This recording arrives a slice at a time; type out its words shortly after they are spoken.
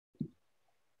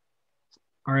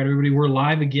All right, everybody, we're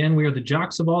live again. We are the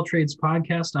Jocks of All Trades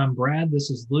podcast. I'm Brad.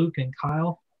 This is Luke and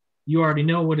Kyle. You already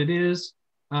know what it is.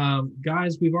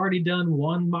 Guys, we've already done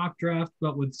one mock draft,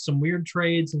 but with some weird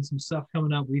trades and some stuff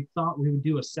coming up, we thought we would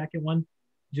do a second one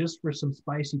just for some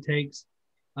spicy takes.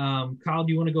 Kyle,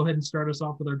 do you want to go ahead and start us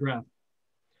off with our draft?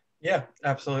 Yeah,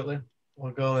 absolutely.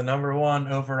 We'll go the number one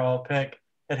overall pick.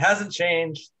 It hasn't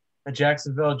changed. The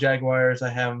Jacksonville Jaguars, I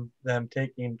have them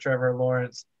taking Trevor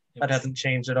Lawrence. That hasn't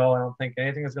changed at all. I don't think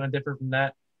anything is going to differ from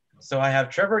that. So I have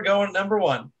Trevor going number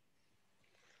one.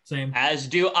 Same. As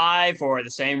do I, for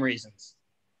the same reasons.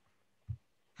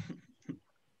 All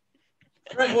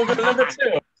right, we'll go to number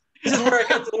two. This is where it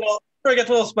gets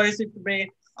a little spicy for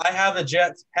me. I have the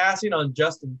Jets passing on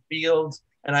Justin Fields,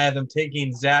 and I have them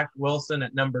taking Zach Wilson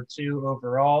at number two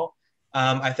overall.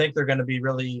 I think they're going to be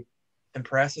really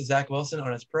impressed with Zach Wilson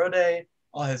on his pro day,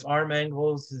 all his arm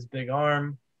angles, his big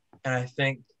arm. And I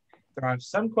think there are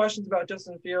some questions about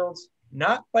Justin Fields,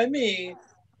 not by me,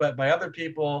 but by other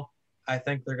people. I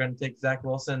think they're going to take Zach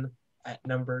Wilson at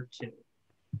number two.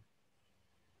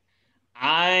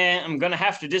 I am going to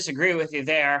have to disagree with you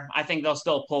there. I think they'll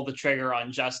still pull the trigger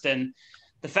on Justin.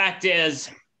 The fact is,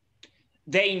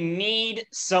 they need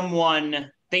someone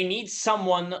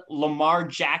Lamar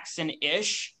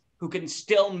Jackson-ish who can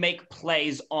still make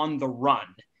plays on the run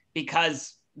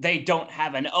because they don't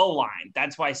have an O-line.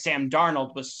 That's why Sam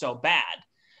Darnold was so bad.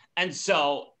 And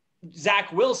so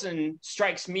Zach Wilson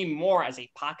strikes me more as a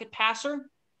pocket passer.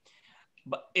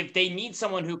 But if they need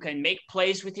someone who can make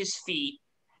plays with his feet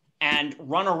and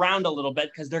run around a little bit,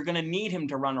 because they're going to need him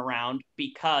to run around,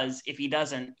 because if he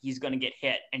doesn't, he's going to get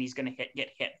hit, and he's going to get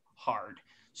hit hard.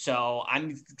 So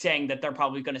I'm saying that they're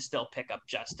probably going to still pick up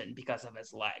Justin because of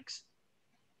his legs.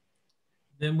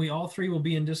 Then we all three will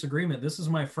be in disagreement. This is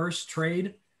my first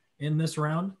trade in this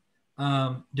round.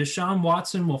 Deshaun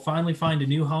Watson will finally find a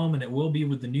new home, and it will be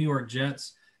with the New York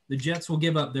Jets. The Jets will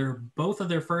give up both of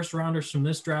their first rounders from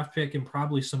this draft pick and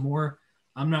probably some more.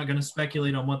 I'm not going to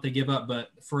speculate on what they give up, but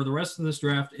for the rest of this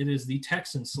draft, it is the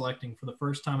Texans selecting for the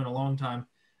first time in a long time.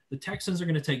 The Texans are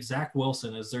going to take Zach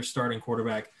Wilson as their starting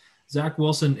quarterback. Zach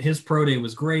Wilson, his pro day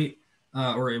was great,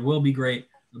 or it will be great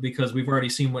because we've already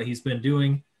seen what he's been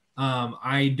doing.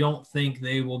 I don't think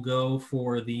they will go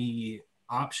for the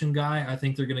option guy. I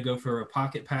think they're going to go for a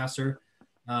pocket passer,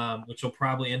 which will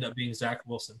probably end up being Zach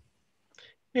Wilson.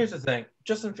 Here's the thing.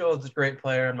 Justin Fields is a great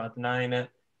player. I'm not denying it.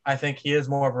 I think he is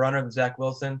more of a runner than Zach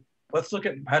Wilson. Let's look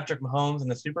at Patrick Mahomes in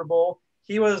the Super Bowl.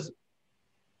 He's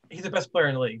the best player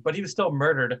in the league, but he was still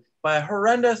murdered by a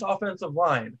horrendous offensive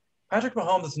line. Patrick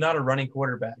Mahomes is not a running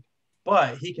quarterback,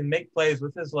 but he can make plays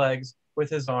with his legs,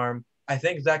 with his arm. I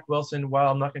think Zach Wilson,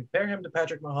 while I'm not going to compare him to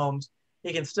Patrick Mahomes,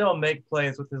 he can still make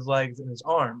plays with his legs and his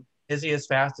arm. Is he as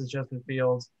fast as Justin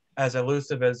Fields, as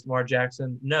elusive as Lamar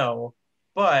Jackson? No.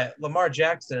 But Lamar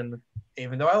Jackson,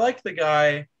 even though I like the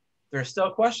guy, there's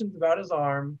still questions about his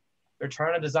arm. They're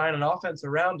trying to design an offense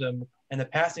around him, and the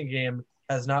passing game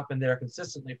has not been there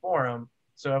consistently for him.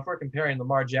 So if we're comparing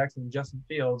Lamar Jackson and Justin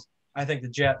Fields, I think the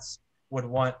Jets would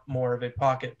want more of a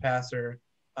pocket passer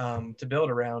to build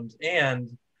around.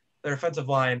 And their offensive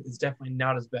line is definitely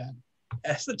not as bad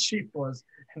as the Chiefs was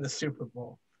in the Super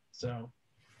Bowl. So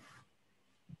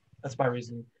that's my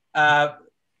reason.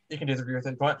 You can disagree with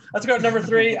it if you want. Let's go to number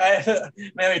three.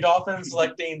 Miami Dolphins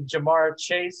selecting Jamar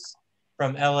Chase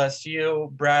from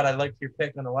LSU. Brad, I liked your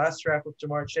pick on the last draft with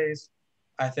Jamar Chase.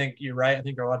 I think you're right. I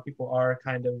think a lot of people are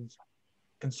kind of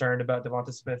concerned about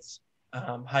Devonta Smith's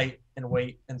height and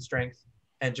weight and strength.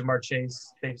 And Jamar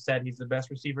Chase, they've said he's the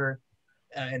best receiver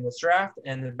in this draft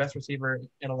and the best receiver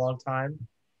in a long time,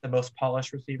 the most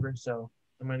polished receiver. So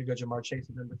I'm going to go Jamar Chase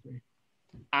at number three.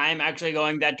 I'm actually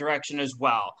going that direction as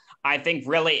well. I think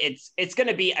really it's going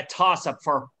to be a toss-up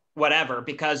for whatever,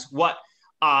 because what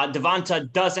Devonta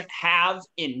doesn't have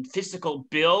in physical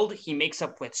build, he makes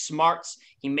up with smarts.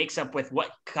 He makes up with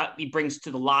what he brings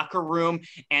to the locker room.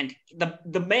 And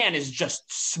the man is just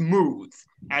smooth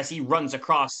as he runs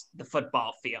across the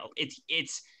football field.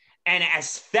 It's an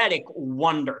aesthetic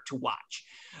wonder to watch.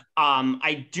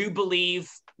 I do believe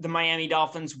the Miami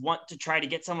Dolphins want to try to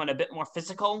get someone a bit more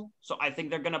physical. So I think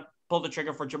they're going to pull the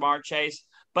trigger for Jamar Chase.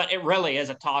 But it really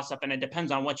is a toss-up, and it depends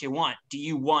on what you want. Do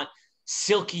you want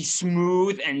silky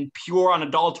smooth and pure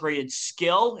unadulterated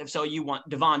skill? If so, you want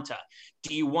Devonta.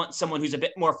 Do you want someone who's a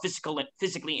bit more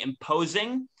physically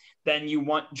imposing? Then you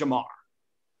want Jamar.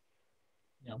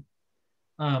 Yeah.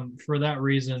 For that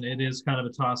reason, it is kind of a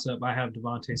toss-up. I have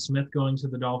Devontae Smith going to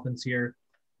the Dolphins here.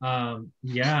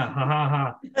 Yeah, ha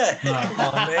ha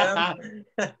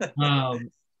ha.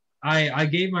 I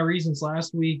gave my reasons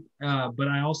last week, but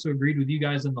I also agreed with you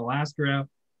guys in the last draft.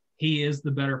 he is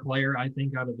the better player, I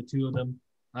think, out of the two of them.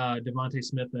 Devontae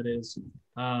Smith, that is.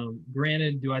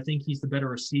 Granted, do I think he's the better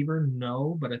receiver?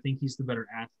 No, but I think he's the better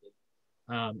athlete.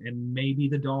 And maybe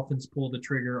the Dolphins pull the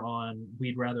trigger on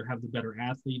we'd rather have the better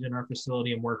athlete in our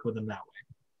facility and work with him that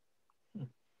way.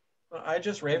 Well, I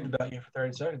just raved about you for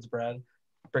 30 seconds, Brad,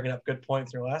 bringing up good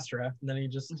points in your last draft, and then you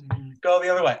just go the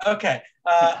other way. Okay.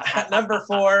 At number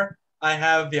 4, I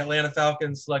have the Atlanta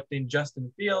Falcons selecting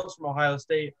Justin Fields from Ohio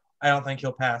State. I don't think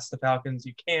he'll pass the Falcons.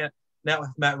 You can't. Not with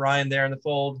Matt Ryan there in the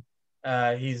fold.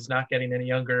 He's not getting any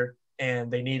younger,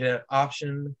 and they need an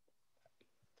option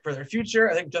for their future.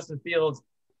 I think Justin Fields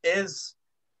is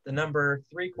the number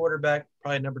 3 quarterback,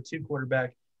 probably number 2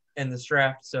 quarterback in this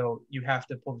draft. So you have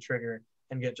to pull the trigger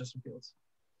and get Justin Fields.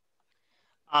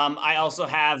 I also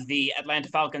have the Atlanta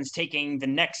Falcons taking the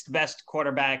next best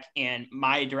quarterback in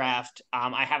my draft.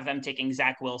 I have them taking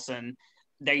Zach Wilson.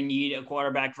 They need a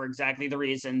quarterback for exactly the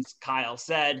reasons Kyle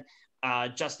said.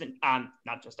 Matt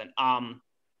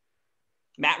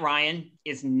Ryan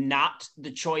is not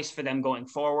the choice for them going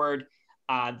forward.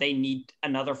 They need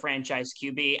another franchise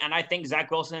QB, and I think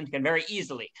Zach Wilson can very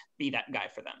easily be that guy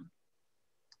for them.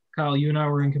 Kyle, you and I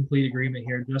were in complete agreement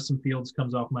here. Justin Fields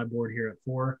comes off my board here at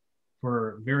 4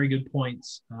 for very good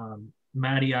points.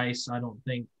 Matty Ice, I don't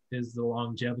think, is the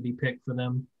longevity pick for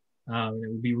them. It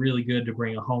would be really good to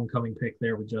bring a homecoming pick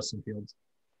there with Justin Fields.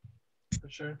 For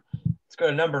sure. Let's go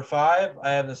to number 5.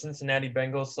 I have the Cincinnati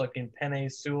Bengals selecting Penei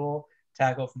Sewell,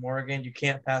 tackle from Oregon. You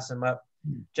can't pass him up.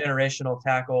 Generational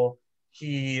tackle.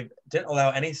 He didn't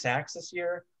allow any sacks this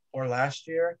year or last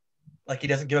year. Like, he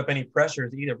doesn't give up any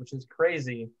pressures either, which is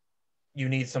crazy. You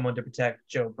need someone to protect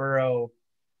Joe Burrow.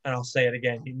 And I'll say it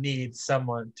again. You need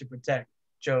someone to protect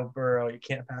Joe Burrow. You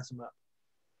can't pass him up.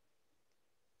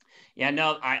 Yeah,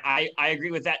 no, I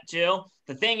agree with that too.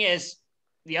 The thing is,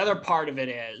 the other part of it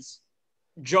is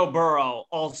Joe Burrow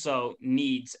also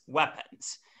needs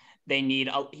weapons. He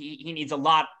needs a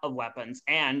lot of weapons.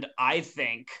 And I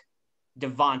think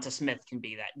Devonta Smith can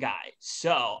be that guy.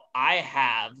 So I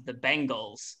have the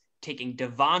Bengals taking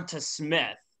Devonta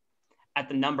Smith at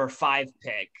the number 5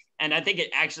 pick. And I think it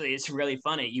actually is really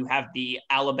funny. You have the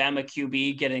Alabama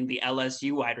QB getting the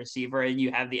LSU wide receiver, and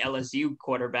you have the LSU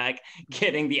quarterback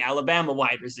getting the Alabama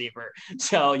wide receiver.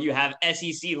 So you have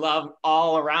SEC love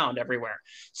all around everywhere.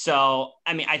 So,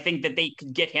 I mean, I think that they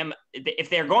could get him.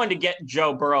 If they're going to get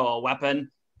Joe Burrow a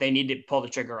weapon, they need to pull the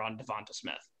trigger on Devonta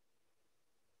Smith.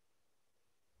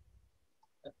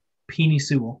 Penei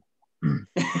Sewell.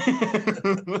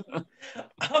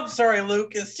 I'm sorry,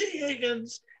 Lucas T.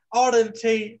 Higgins, Auden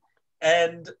Tate,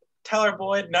 and Tyler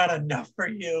Boyd, not enough for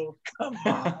you. Come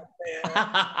on, man.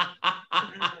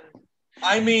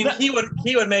 I mean, he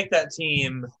would make that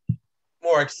team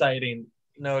more exciting,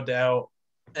 no doubt.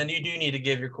 And you do need to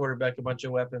give your quarterback a bunch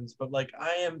of weapons. But, like,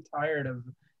 I am tired of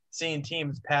seeing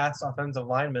teams pass offensive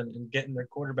linemen and getting their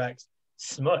quarterbacks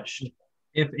smushed.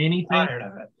 If anything, Tired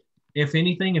of it. if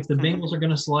the Bengals are going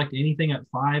to select anything at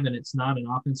 5 and it's not an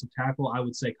offensive tackle, I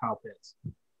would say Kyle Pitts.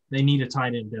 They need a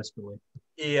tight end desperately.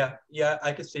 Yeah,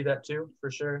 I could see that too,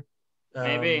 for sure.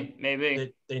 Maybe.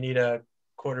 They need a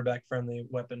quarterback-friendly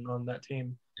weapon on that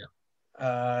team.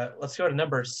 Yeah. Let's go to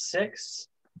number 6.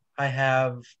 I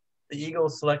have the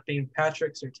Eagles selecting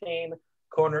Patrick Surtain,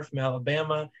 corner from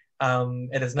Alabama.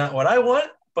 It is not what I want,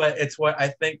 but it's what I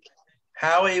think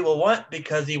Howie will want,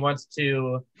 because he wants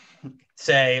to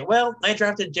say, well, I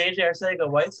drafted J.J.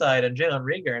 Arcega-Whiteside and Jalen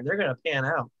Reagor, and they're going to pan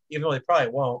out, even though they probably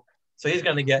won't. So he's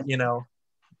going to get, he's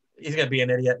going to be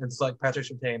an idiot and select Patrick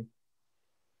Surtain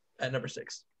at number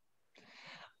 6.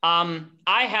 I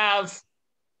have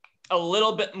a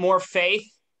little bit more faith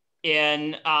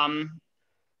in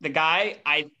the guy.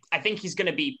 I think he's going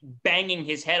to be banging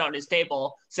his head on his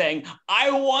table saying, I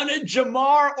wanted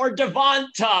Jamar or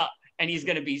Devonta. And he's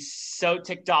going to be so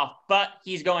ticked off. But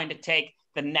he's going to take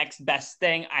the next best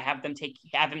thing. I have him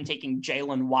taking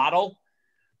Jalen Waddle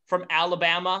from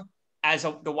Alabama as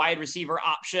the wide receiver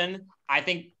option. I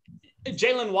think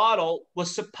Jalen Waddle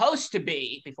was supposed to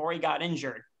be, before he got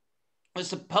injured, was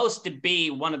supposed to be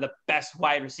one of the best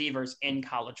wide receivers in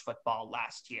college football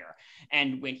last year.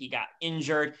 And when he got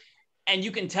injured, and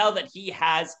you can tell that he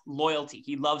has loyalty.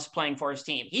 He loves playing for his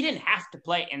team. He didn't have to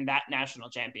play in that national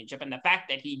championship. And the fact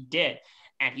that he did,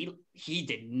 and he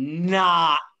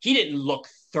didn't look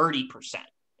 30%.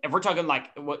 If we're talking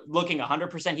like looking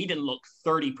 100%, he didn't look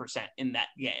 30% in that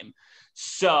game.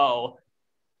 So,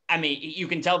 I mean, you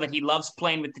can tell that he loves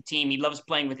playing with the team. He loves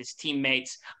playing with his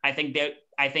teammates. I think the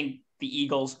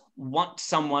Eagles want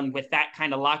someone with that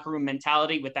kind of locker room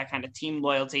mentality, with that kind of team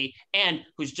loyalty, and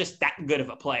who's just that good of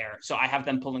a player. So I have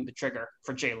them pulling the trigger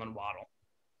for Jalen Waddle.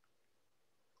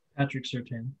 Patrick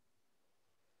Surtain.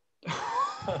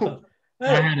 I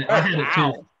had it too.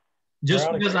 Wow.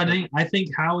 Just because I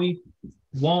think Howie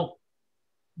won't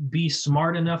be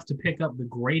smart enough to pick up the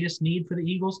greatest need for the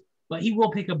Eagles, but he will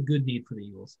pick up a good need for the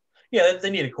Eagles. Yeah, they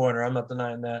need a corner. I'm not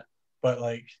denying that. But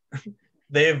like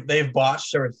they've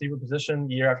botched their receiver position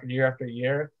year after year after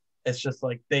year. It's just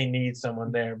like they need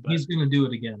someone there. But he's gonna do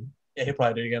it again. Yeah, he'll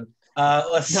probably do it again.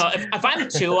 If I'm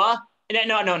Tua,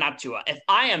 no, not Tua. If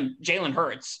I am Jalen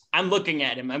Hurts, I'm looking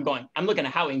at him. I'm looking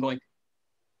at Howie and going,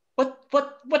 what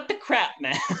the crap,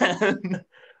 man?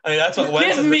 I mean, that's what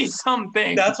Wentz give me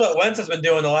something. That's what Wentz has been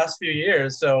doing the last few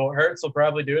years. So Hurts will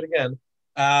probably do it again.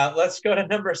 Let's go to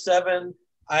number 7.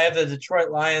 I have the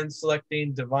Detroit Lions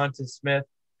selecting Devonta Smith.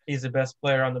 He's the best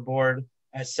player on the board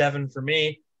at 7 for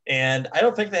me. And I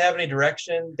don't think they have any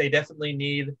direction. They definitely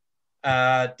need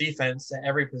defense at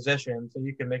every position, so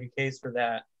you can make a case for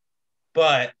that.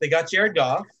 But they got Jared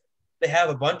Goff. They have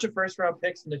a bunch of first-round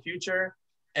picks in the future,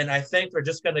 and I think they're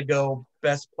just going to go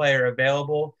best player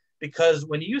available because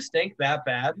when you stink that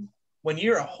bad, when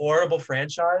you're a horrible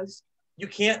franchise, you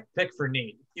can't pick for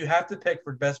need. You have to pick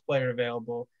for best player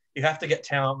available. You have to get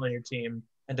talent on your team,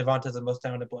 and Devonta's the most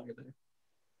talented player there.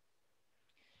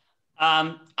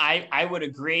 I would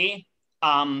agree.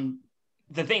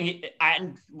 The thing,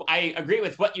 I agree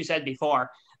with what you said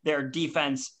before. Their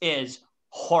defense is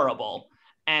horrible,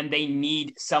 and they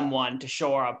need someone to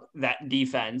shore up that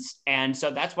defense. And so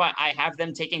that's why I have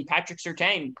them taking Patrick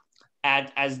Surtain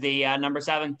as the number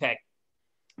 7 pick.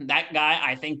 That guy,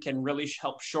 I think, can really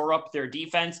help shore up their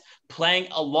defense. Playing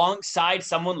alongside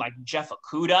someone like Jeff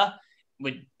Okudah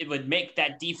would make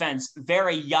that defense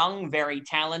very young, very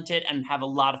talented, and have a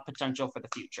lot of potential for the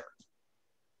future.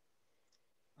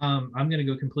 I'm going to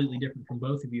go completely different from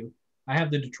both of you. I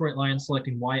have the Detroit Lions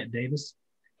selecting Wyatt Davis.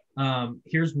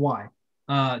 Here's why.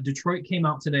 Detroit came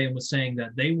out today and was saying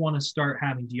that they want to start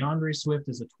having DeAndre Swift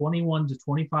as a 21 to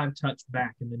 25 touch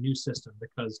back in the new system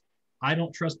because I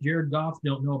don't trust Jared Goff.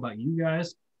 Don't know about you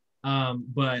guys.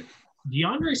 But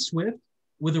DeAndre Swift,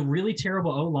 with a really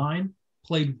terrible O-line,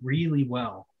 played really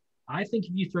well. I think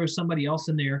if you throw somebody else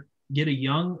in there, get a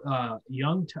young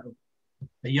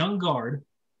guard,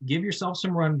 give yourself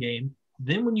some run game.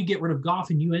 Then when you get rid of Goff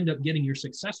and you end up getting your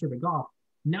successor to Goff,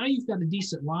 now you've got a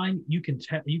decent line. You can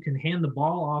hand the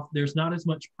ball off. There's not as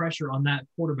much pressure on that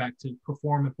quarterback to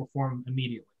perform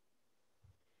immediately.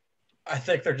 I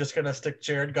think they're just going to stick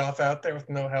Jared Goff out there with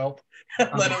no help and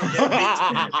let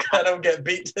him get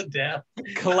beat to death.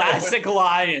 Classic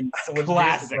Lions.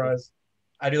 Classic.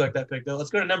 I do like that pick, though. Let's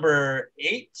go to number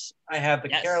 8. I have the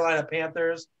Carolina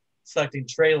Panthers selecting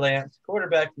Trey Lance,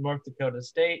 quarterback from North Dakota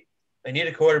State. They need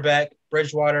a quarterback.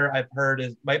 Bridgewater, I've heard,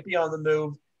 might be on the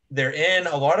move. They're in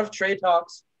a lot of trade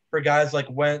talks for guys like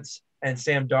Wentz and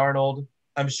Sam Darnold.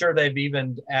 I'm sure they've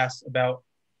even asked about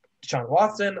Deshaun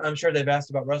Watson. I'm sure they've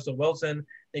asked about Russell Wilson.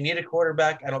 They need a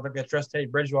quarterback. I don't think they trust Teddy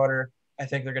Bridgewater. I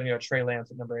think they're going to go Trey Lance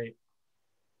at number 8.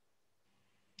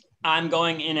 I'm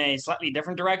going in a slightly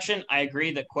different direction. I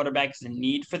agree that quarterback is a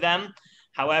need for them.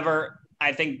 However,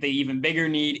 I think the even bigger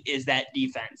need is that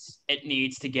defense. It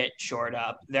needs to get shored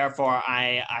up. Therefore,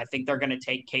 I think they're going to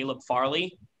take Caleb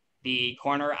Farley, the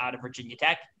corner out of Virginia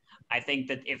Tech. I think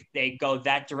that if they go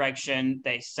that direction,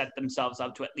 they set themselves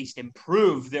up to at least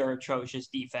improve their atrocious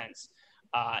defense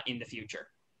in the future.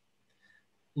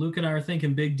 Luke and I are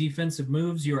thinking big defensive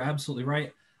moves. You're absolutely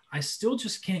right. I still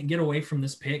just can't get away from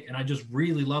this pick, and I just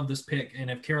really love this pick.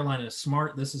 And if Carolina is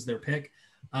smart, this is their pick.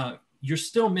 You're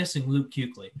still missing Luke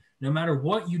Kuechly. No matter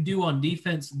what you do on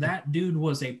defense, that dude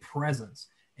was a presence.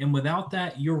 And without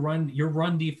that, your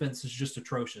run defense is just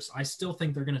atrocious. I still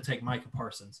think they're going to take Micah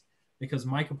Parsons because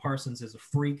Micah Parsons is a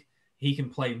freak. He can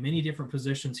play many different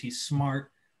positions. He's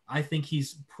smart. I think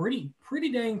he's pretty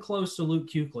dang close to Luke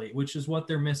Kuechly, which is what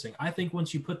they're missing. I think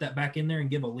once you put that back in there and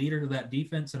give a leader to that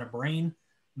defense and a brain,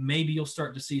 maybe you'll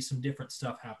start to see some different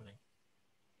stuff happening.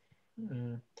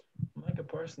 Micah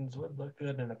Parsons would look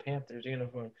good in a Panthers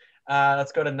uniform.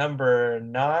 Let's go to number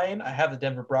 9. I have the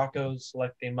Denver Broncos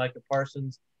selecting Micah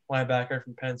Parsons, linebacker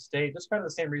from Penn State. Just kind of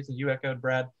the same reason you echoed,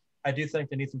 Brad. I do think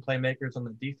they need some playmakers on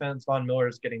the defense. Von Miller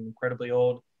is getting incredibly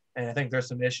old, and I think there's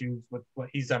some issues with what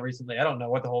he's done recently. I don't know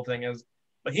what the whole thing is,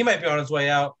 but he might be on his way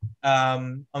out.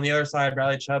 On the other side,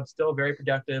 Bradley Chubb still very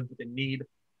productive, but they need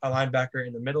a linebacker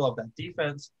in the middle of that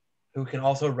defense who can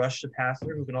also rush the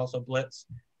passer, who can also blitz.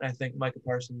 And I think Micah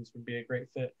Parsons would be a great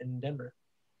fit in Denver.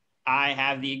 I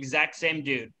have the exact same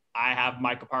dude. I have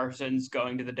Micah Parsons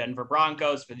going to the Denver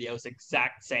Broncos for those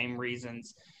exact same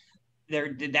reasons.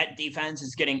 That defense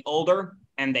is getting older,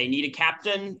 and they need a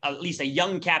captain, at least a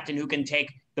young captain who can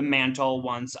take the mantle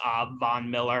once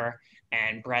Von Miller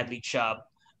and Bradley Chubb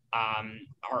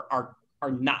are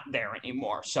are not there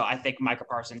anymore. So I think Micah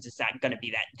Parsons is that going to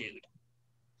be that dude.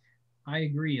 I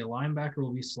agree. A linebacker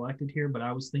will be selected here, but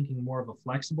I was thinking more of a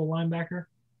flexible linebacker.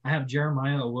 I have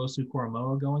Jeremiah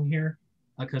Owusu-Koramoah going here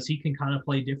because he can kind of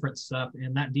play different stuff,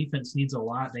 and that defense needs a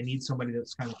lot. They need somebody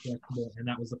that's kind of flexible, and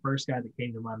that was the first guy that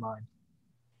came to my mind.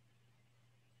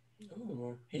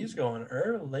 Ooh, he's going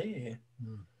early.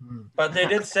 Mm-hmm. But they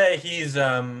did say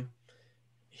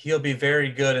he'll be very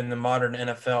good in the modern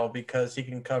NFL because he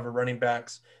can cover running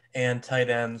backs and tight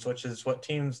ends, which is what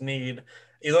teams need.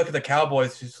 You look at the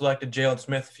Cowboys who selected Jalen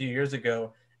Smith a few years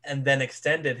ago and then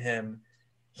extended him.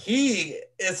 He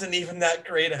isn't even that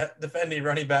great at defending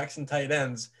running backs and tight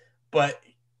ends, but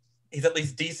he's at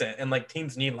least decent. And like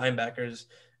teams need linebackers,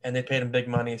 and they paid him big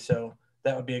money, so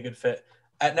that would be a good fit.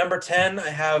 At number 10, I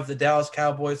have the Dallas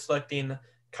Cowboys selecting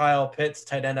Kyle Pitts,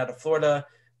 tight end out of Florida.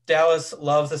 Dallas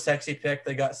loves a sexy pick.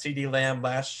 They got CeeDee Lamb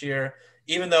last year.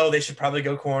 Even though they should probably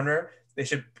go corner, they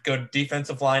should go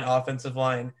defensive line, offensive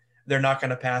line. They're not going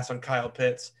to pass on Kyle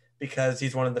Pitts because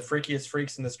he's one of the freakiest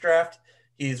freaks in this draft.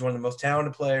 He's one of the most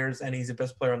talented players, and he's the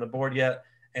best player on the board yet.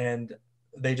 And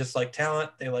they just like talent.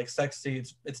 They like sexy.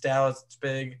 It's Dallas. It's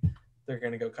big. They're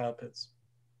going to go Kyle Pitts.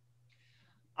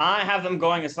 I have them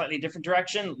going a slightly different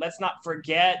direction. Let's not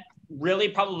forget, really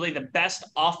probably the best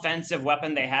offensive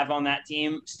weapon they have on that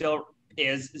team still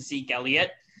is Zeke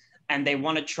Elliott. And they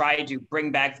want to try to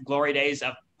bring back the glory days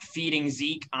of feeding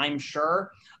Zeke, I'm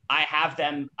sure. I have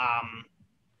them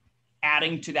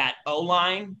adding to that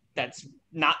O-line that's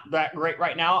not that great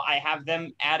right now. I have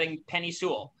them adding Penny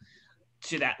Sewell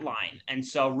to that line. And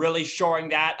so really shoring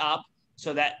that up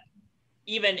so that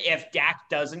even if Dak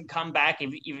doesn't come back,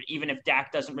 even if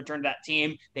Dak doesn't return to that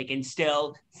team, they can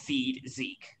still feed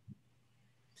Zeke.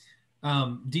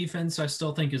 Defense, I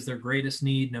still think, is their greatest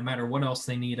need, no matter what else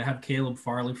they need. I have Caleb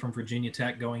Farley from Virginia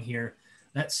Tech going here.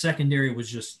 That secondary was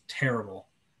just terrible.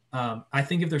 I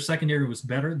think if their secondary was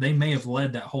better, they may have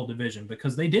led that whole division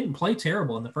because they didn't play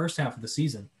terrible in the first half of the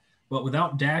season. But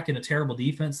without Dak and a terrible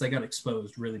defense, they got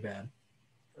exposed really bad.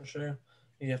 For sure.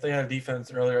 Yeah, if they had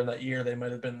defense earlier in that year, they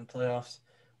might have been in the playoffs.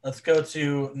 Let's go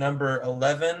to number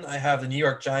 11. I have the New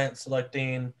York Giants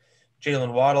selecting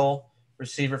Jalen Waddle,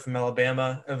 receiver from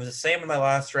Alabama. It was the same in my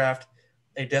last draft.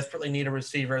 They desperately need a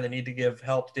receiver. They need to give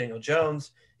help to Daniel Jones,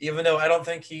 even though I don't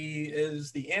think he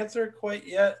is the answer quite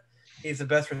yet. He's the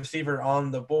best receiver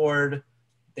on the board.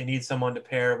 They need someone to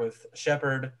pair with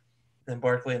Shepard and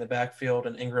Barkley in the backfield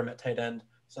and Ingram at tight end.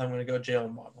 So I'm going to go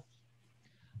Jalen Waddle.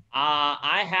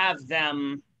 I have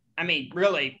them. I mean,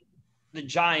 really, the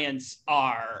Giants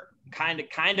are kind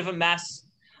of a mess,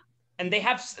 and they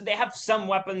have some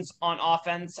weapons on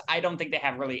offense. I don't think they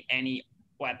have really any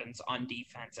weapons on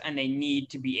defense, and they need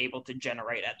to be able to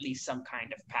generate at least some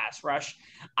kind of pass rush.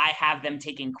 I have them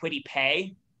taking Kwity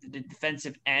Paye, the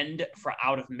defensive end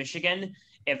out of Michigan.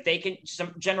 If they can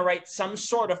generate some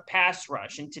sort of pass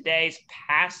rush in today's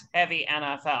pass-heavy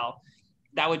NFL,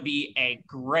 that would be a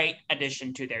great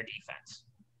addition to their defense.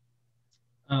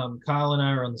 Kyle and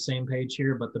I are on the same page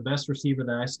here, but the best receiver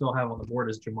that I still have on the board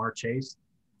is Jamar Chase.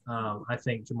 I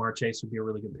think Jamar Chase would be a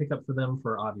really good pickup for them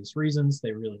for obvious reasons.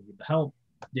 They really need the help.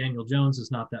 Daniel Jones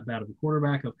is not that bad of a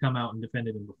quarterback. I've come out and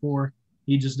defended him before.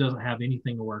 He just doesn't have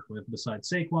anything to work with besides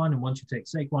Saquon, and once you take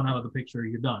Saquon out of the picture,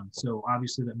 you're done. So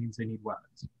obviously that means they need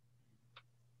weapons.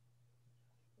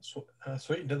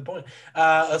 Sweet, to the point.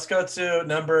 Let's go to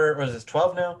number, what is this,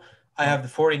 12 now? I have the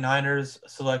 49ers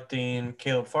selecting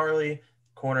Caleb Farley,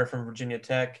 corner from Virginia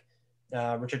Tech.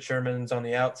 Richard Sherman's on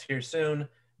the outs here soon.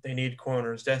 They need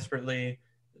corners desperately.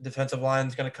 The defensive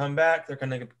line's going to come back. They're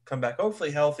going to come back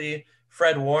hopefully healthy.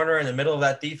 Fred Warner in the middle of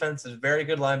that defense is a very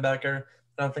good linebacker.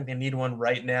 I don't think they need one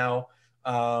right now.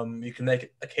 You can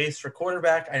make a case for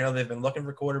quarterback. I know they've been looking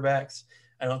for quarterbacks.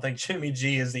 I don't think Jimmy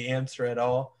G is the answer at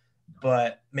all,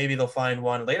 but maybe they'll find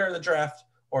one later in the draft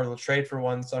or they'll trade for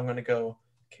one. So I'm going to go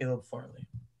Caleb Farley.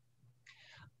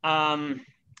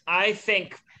 I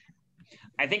think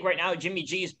right now Jimmy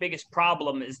G's biggest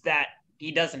problem is that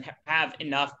he doesn't have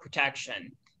enough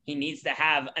protection. He needs to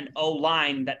have an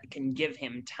O-line that can give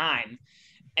him time,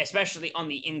 especially on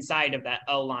the inside of that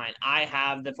O-line. I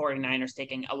have the 49ers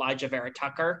taking Elijah Vera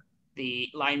Tucker, the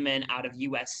lineman out of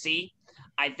USC.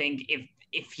 I think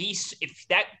if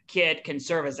that kid can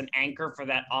serve as an anchor for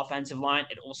that offensive line,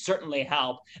 it will certainly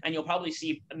help. And you'll probably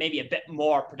see maybe a bit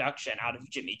more production out of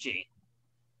Jimmy G.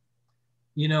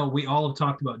 You know, we all have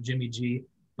talked about Jimmy G,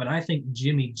 but I think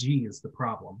Jimmy G is the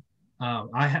problem.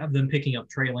 I have them picking up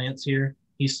Trey Lance here.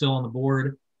 He's still on the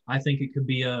board. I think it could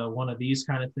be one of these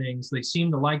kind of things. They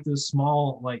seem to like those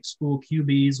small, like school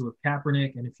QBs with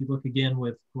Kaepernick. And if you look again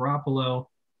with Garoppolo,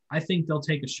 I think they'll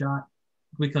take a shot.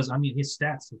 because, I mean, his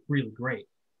stats look really great.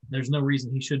 There's no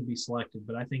reason he shouldn't be selected,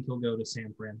 but I think he'll go to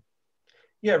San Fran.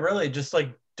 Yeah, really, just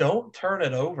like don't turn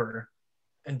it over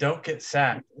and don't get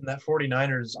sacked. And that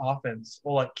 49ers offense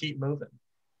will like keep moving.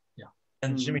 Yeah.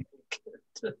 And Jimmy,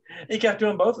 he kept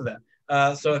doing both of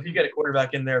that. So if you get a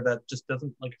quarterback in there that just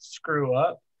doesn't like screw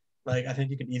up, like I think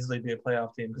you could easily be a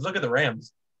playoff team. Because look at the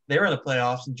Rams. They were in the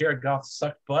playoffs and Jared Goff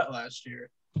sucked butt last year.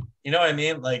 You know what I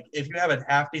mean? Like if you have a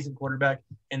half decent quarterback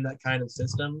in that kind of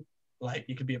system, like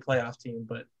you could be a playoff team.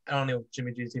 But I don't know if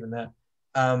Jimmy G's even that.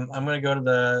 I'm going to go to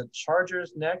the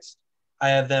Chargers next. I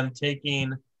have them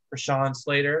taking Rashawn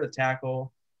Slater, the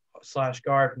tackle /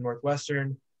 guard from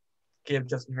Northwestern. Give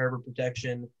Justin Herbert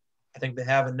protection. I think they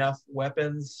have enough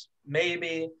weapons.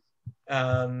 Maybe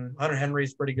Hunter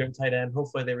Henry's pretty good tight end.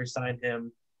 Hopefully they re-sign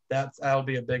him. That'll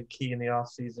be a big key in the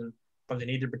offseason. But they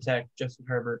need to protect Justin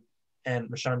Herbert, and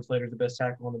Rashawn Slater's the best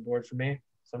tackle on the board for me.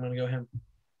 So I'm going to go him.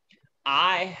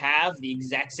 I have the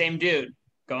exact same dude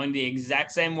going the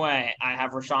exact same way. I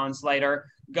have Rashawn Slater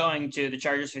going to the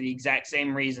Chargers for the exact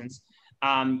same reasons.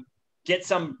 Get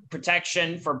some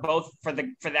protection for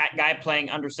that guy playing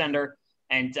under center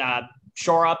and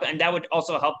shore up, and that would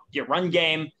also help your run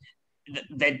game.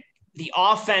 The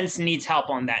offense needs help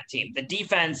on that team. The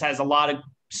defense has a lot of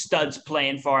studs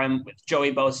playing for him with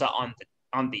Joey Bosa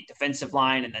on the defensive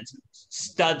line and then some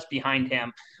studs behind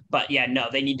him. But yeah, no,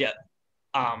 they need to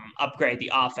upgrade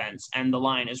the offense, and the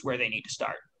line is where they need to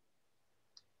start.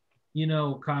 You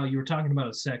know, Kyle, you were talking about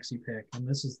a sexy pick, and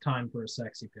this is time for a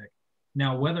sexy pick.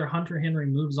 Now, whether Hunter Henry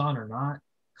moves on or not,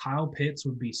 Kyle Pitts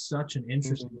would be such an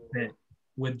interesting fit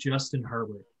with Justin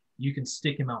Herbert. You can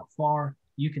stick him out far.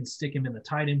 You can stick him in the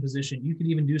tight end position. You can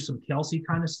even do some Kelsey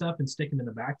kind of stuff and stick him in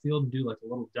the backfield and do like a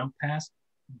little dump pass.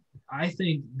 I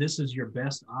think this is your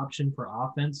best option for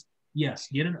offense. Yes,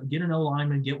 get an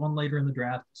O-lineman, get one later in the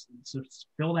draft, so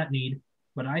fill that need.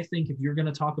 But I think if you're going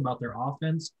to talk about their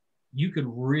offense, you could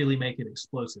really make it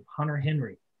explosive. Hunter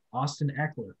Henry, Austin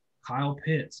Eckler, Kyle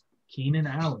Pitts, Keenan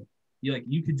Allen.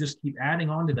 You could just keep adding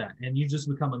on to that, and you just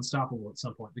become unstoppable at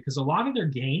some point, because a lot of their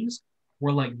games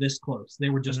were like this close. They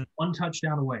were just one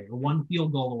touchdown away or one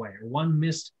field goal away or one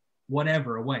missed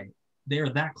whatever away. They are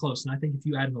that close. And I think if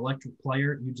you add an electric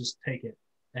player, you just take it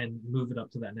and move it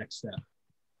up to that next step.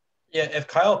 Yeah, if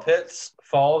Kyle Pitts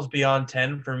falls beyond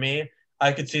 10 for me,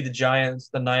 I could see the Giants,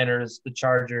 the Niners, the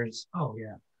Chargers. Oh,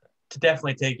 yeah. To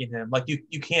definitely taking him. Like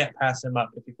you can't pass him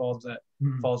up if he falls that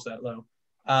low.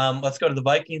 Let's go to the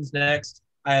Vikings next.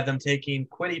 I have them taking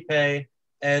Kwity Paye,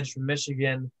 edge from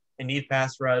Michigan. They need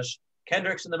pass rush.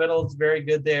 Kendrick's in the middle is very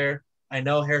good there. I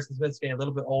know Harrison Smith's getting a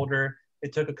little bit older. They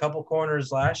took a couple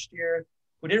corners last year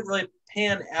who didn't really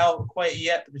pan out quite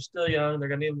yet, but they're still young. They're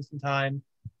going to need them some time.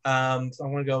 So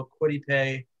I'm going to go Kwity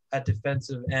Paye at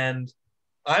defensive end.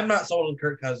 I'm not sold on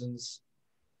Kirk Cousins,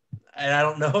 and I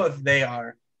don't know if they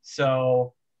are.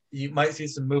 So you might see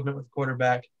some movement with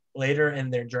quarterback later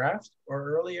in their draft or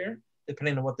earlier,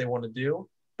 depending on what they want to do.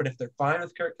 But if they're fine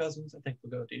with Kirk Cousins, I think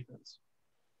we'll go defense.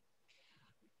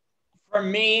 For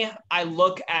me, I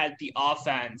look at the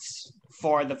offense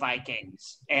for the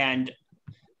Vikings, and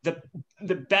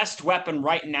the best weapon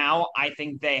right now I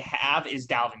think they have is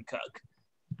Dalvin Cook.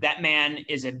 That man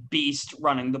is a beast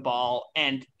running the ball,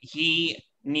 and he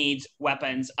needs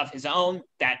weapons of his own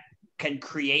that can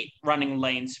create running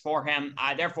lanes for him.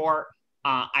 Therefore,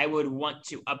 I would want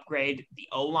to upgrade the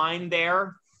O-line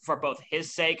there for both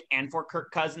his sake and for Kirk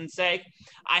Cousins' sake.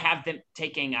 I have them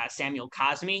taking Samuel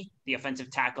Cosmi, the offensive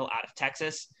tackle out of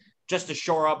Texas, just to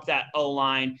shore up that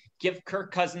O-line, give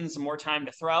Kirk Cousins some more time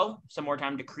to throw, some more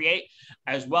time to create,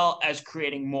 as well as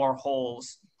creating more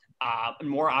holes and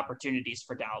more opportunities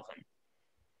for Dalvin.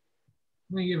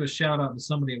 Let me give a shout out to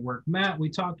somebody at work. Matt, we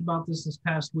talked about this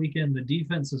past weekend. The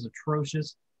defense is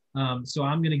atrocious. So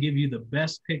I'm going to give you the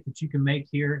best pick that you can make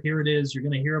here. Here it is. You're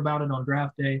going to hear about it on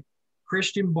draft day.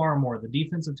 Christian Barmore, the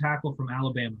defensive tackle from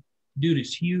Alabama. Dude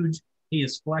is huge. He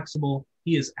is flexible.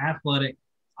 He is athletic.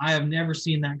 I have never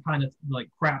seen that kind of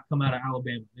crap come out of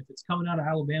Alabama. If it's coming out of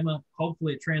Alabama,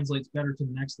 hopefully it translates better to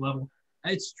the next level.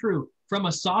 It's true. From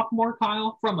a sophomore,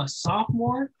 Kyle,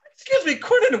 Excuse me,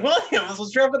 Quinnen Williams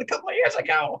was drafted a couple of years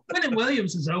ago. Quinnen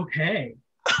Williams is okay.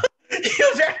 He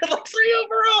was drafted 3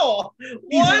 overall.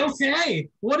 He's okay.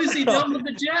 What has he done with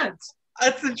the Jets?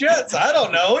 That's the Jets. I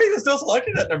don't know. He was still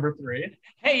selected at number 3.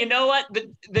 Hey, you know what?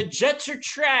 The Jets are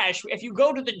trash. If you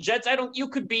go to the Jets, you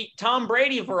could beat Tom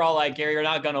Brady for all I care. You're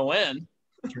not going to win.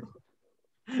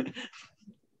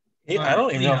 I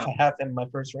don't even know if I have him in my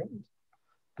first round.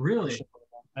 Really?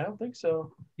 I don't think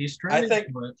so. He's trending.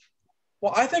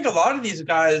 I think a lot of these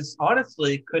guys,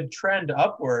 honestly, could trend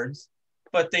upwards,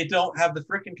 but they don't have the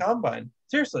freaking combine.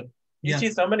 Seriously. You see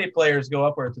so many players go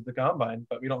upwards at the combine,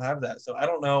 but we don't have that. So I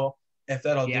don't know if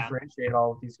that'll differentiate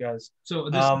all of these guys. So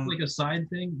this is like a side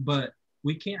thing, but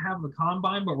we can't have the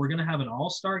combine, but we're going to have an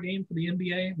all-star game for the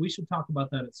NBA. We should talk about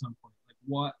that at some point.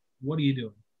 Like what are you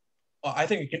doing? Well, I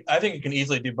think you can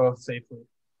easily do both safely.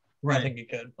 Right. I think you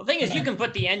could. The thing is, you can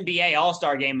put the NBA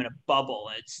All-Star game in a bubble,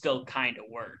 and it still kind of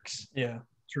works. Yeah.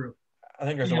 True. I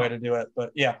think there's a way to do it.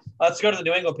 But, yeah. Let's go to the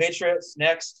New England Patriots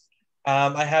next.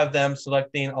 I have them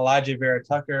selecting Elijah Vera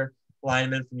Tucker,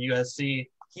 lineman from USC.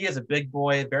 He is a big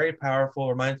boy, very powerful,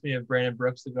 reminds me of Brandon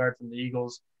Brooks, the guard from the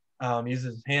Eagles.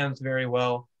 Uses his hands very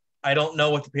well. I don't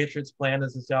know what the Patriots' plan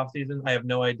is this offseason. I have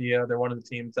no idea. They're one of the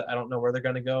teams that I don't know where they're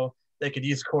going to go. They could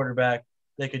use quarterback.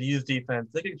 They could use defense.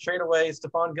 They could trade away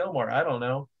Stephon Gilmore. I don't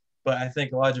know. But I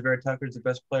think Elijah Vera Tucker is the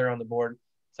best player on the board,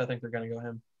 so I think they're going to go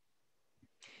him.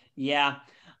 Yeah.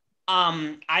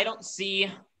 I don't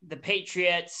see the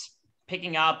Patriots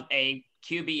picking up a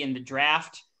QB in the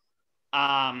draft.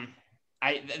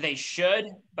 They should,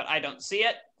 but I don't see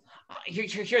it.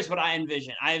 Here's what I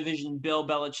envision. I envision Bill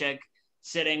Belichick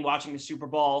sitting, watching the Super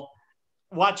Bowl,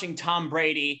 watching Tom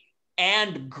Brady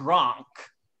and Gronk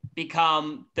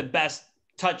become the best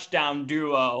touchdown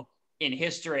duo in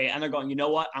history. And they're going, you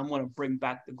know what? I'm going to bring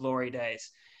back the glory days.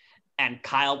 And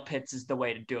Kyle Pitts is the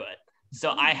way to do it.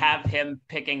 So I have him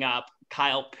picking up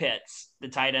Kyle Pitts, the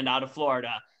tight end out of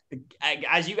Florida.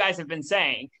 As you guys have been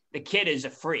saying, the kid is a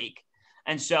freak.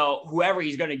 And so whoever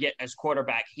he's going to get as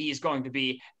quarterback, he's going to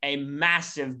be a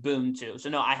massive boon to. So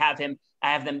no, I have them,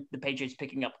 the Patriots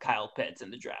picking up Kyle Pitts in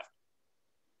the draft.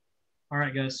 All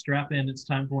right, guys, strap in. It's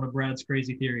time for one of Brad's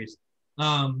crazy theories.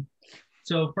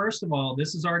 So first of all,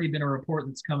 this has already been a report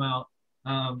that's come out.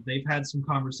 They've had some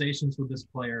conversations with this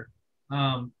player.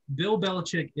 Bill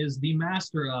Belichick is the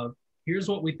master of here's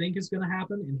what we think is going to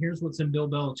happen, and here's what's in Bill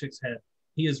Belichick's head.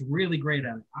 He is really great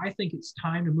at it. I think it's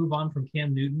time to move on from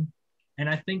Cam Newton, and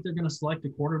I think they're going to select a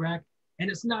quarterback, and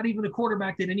it's not even a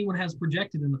quarterback that anyone has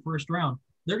projected in the first round.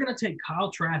 They're going to take Kyle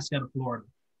Trask out of Florida.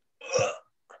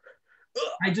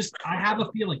 I have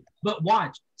a feeling. But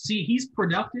watch. See, he's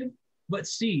productive, but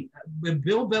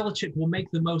Bill Belichick will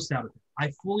make the most out of it.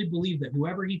 I fully believe that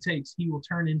whoever he takes, he will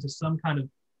turn into some kind of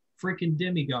freaking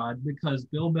demigod because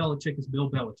Bill Belichick is Bill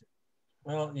Belichick.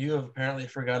 Well, you have apparently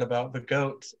forgot about the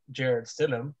GOAT, Jared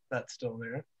Stidham. That's still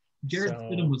there. Jared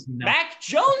Stidham was nuts. Mac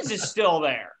Jones is still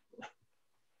there.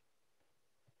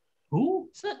 Who?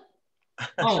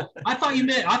 Oh, I thought you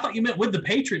meant with the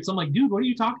Patriots. I'm like, dude, what are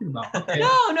you talking about? Okay. No.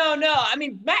 I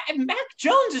mean, Mac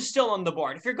Jones is still on the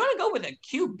board. If you're going to go with a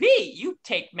QB, you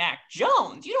take Mac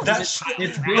Jones. You don't.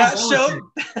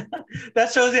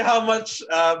 That shows you how much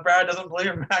Brad doesn't believe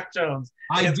in Mac Jones.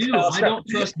 I do. I don't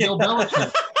trust Bill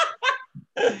Belichick.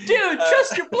 Dude,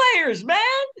 trust your players, man.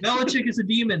 Belichick is a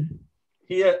demon.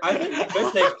 I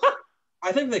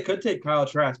think they could take Kyle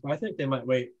Trask, but I think they might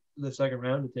wait the second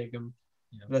round to take him.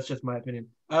 Yeah. That's just my opinion.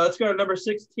 Let's go to number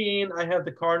 16. I have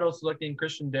the Cardinals selecting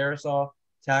Christian Darrisaw,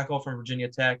 tackle from Virginia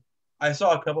Tech. I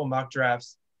saw a couple mock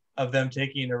drafts of them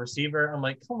taking a receiver. I'm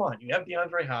like, come on. You have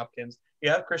DeAndre Hopkins. You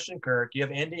have Christian Kirk. You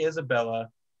have Andy Isabella.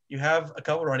 You have a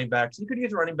couple running backs. You could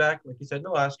use a running back, like you said in the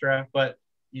last draft, but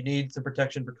you need some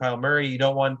protection for Kyle Murray. You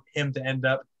don't want him to end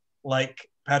up like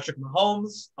Patrick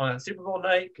Mahomes on a Super Bowl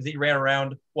night because he ran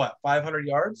around, 500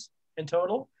 yards in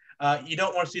total? You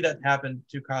don't want to see that happen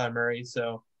to Kyler Murray,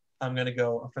 so I'm going to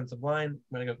go offensive line. I'm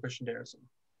going to go Christian Darrisaw.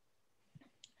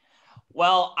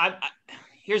 Well,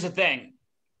 here's the thing.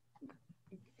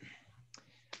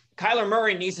 Kyler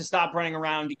Murray needs to stop running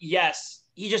around. Yes,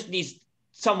 he just needs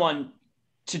someone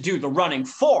to do the running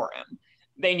for him.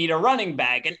 They need a running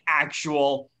back, an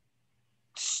actual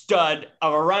stud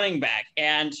of a running back.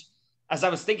 And as I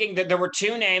was thinking, that there were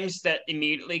two names that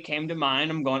immediately came to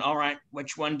mind. I'm going, all right,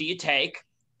 which one do you take?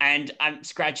 And I'm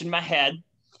scratching my head.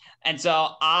 And so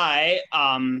I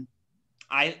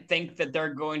think that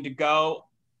they're going to go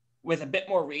with a bit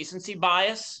more recency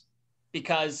bias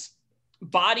because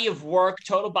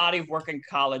total body of work in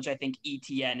college, I think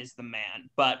ETN is the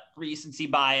man. But recency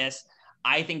bias,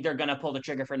 I think they're going to pull the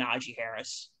trigger for Najee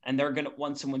Harris. And they're going to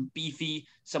want someone beefy,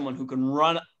 someone who can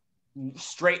run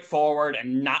straight forward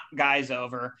and knock guys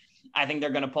over. I think they're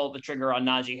going to pull the trigger on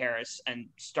Najee Harris and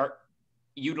start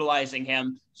utilizing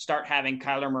him, start having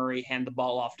Kyler Murray hand the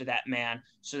ball off to that man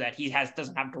so that he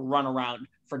doesn't have to run around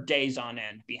for days on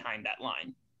end behind that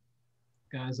line.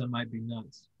 Guys, I might be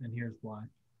nuts, and here's why.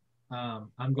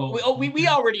 I'm going. We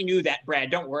already knew that,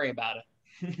 Brad. Don't worry about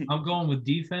it. I'm going with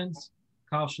defense.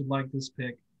 Kyle should like this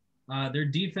pick. Their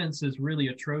defense is really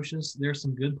atrocious. There's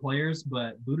some good players,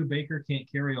 but Budda Baker can't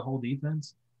carry a whole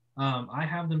defense. I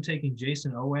have them taking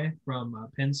Jason Owe from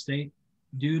Penn State.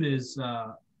 Dude is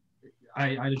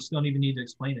I just don't even need to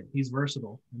explain it. He's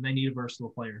versatile, and they need a versatile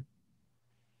player.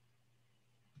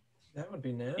 That would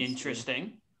be nasty.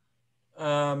 Interesting.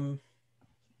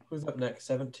 Who's up next?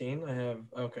 17.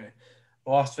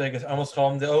 Las Vegas. I almost call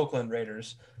them the Oakland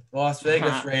Raiders. The Las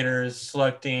Vegas Raiders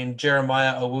selecting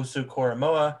Jeremiah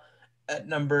Owusu-Koramoah at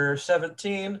number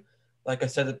 17. Like I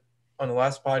said on the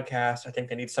last podcast, I think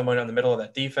they need someone in the middle of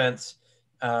that defense.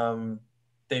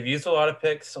 They've used a lot of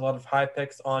picks, a lot of high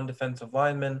picks on defensive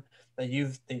linemen.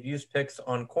 They've used picks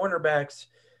on cornerbacks,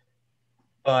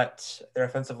 but their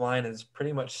offensive line is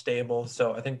pretty much stable.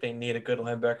 So I think they need a good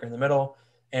linebacker in the middle.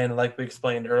 And like we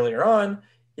explained earlier on,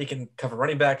 he can cover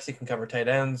running backs. He can cover tight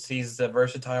ends. He's the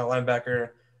versatile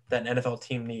linebacker that an NFL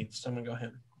team needs. So I'm going to go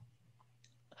him.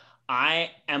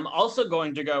 I am also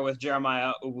going to go with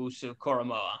Jeremiah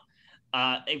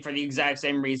Owusu-Koramoah for the exact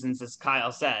same reasons as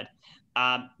Kyle said.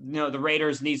 The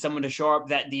Raiders need someone to shore up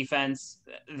that defense.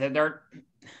 They're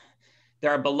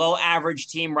a below average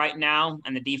team right now,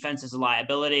 and the defense is a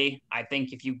liability. I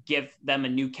think if you give them a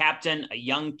new captain, a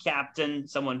young captain,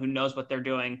 someone who knows what they're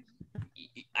doing,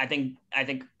 I think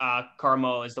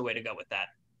Koramoah is the way to go with that.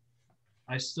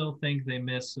 I still think they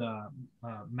miss Khalil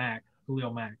Mack.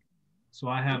 So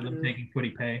I have them taking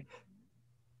Kwity Paye.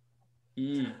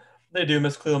 They do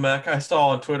miss Khalil Mack. I saw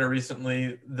on Twitter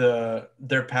recently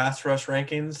their pass rush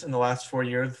rankings in the last 4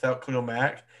 years without Khalil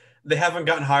Mack. They haven't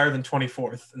gotten higher than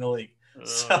 24th in the league.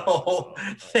 So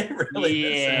they really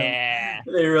miss him.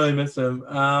 They really miss him.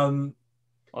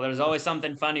 Well, there's always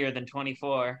something funnier than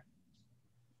 24.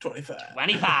 25.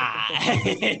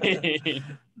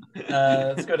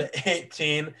 Let's go to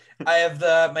 18. I have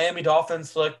the Miami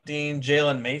Dolphins selecting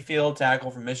Jalen Mayfield,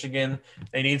 tackle from Michigan.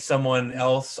 They need someone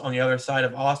else on the other side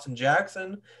of Austin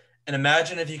Jackson. And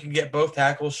imagine if you could get both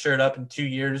tackles shirred up in 2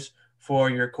 years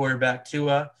for your quarterback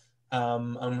Tua.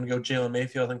 I'm going to go Jalen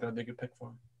Mayfield. I think that'd be a good pick for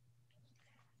him.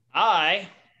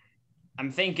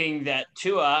 I'm thinking that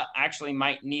Tua actually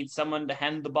might need someone to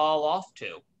hand the ball off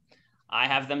to. I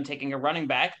have them taking a running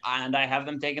back, and I have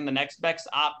them taking the next best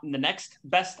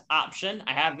option.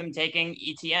 I have them taking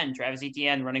Travis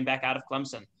Etienne, running back out of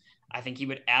Clemson. I think he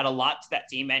would add a lot to that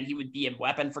team, and he would be a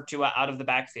weapon for Tua out of the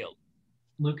backfield.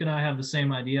 Luke and I have the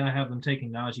same idea. I have them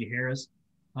taking Najee Harris.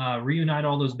 Reunite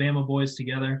all those Bama boys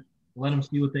together. Let them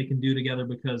see what they can do together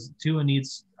because Tua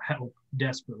needs help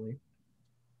desperately.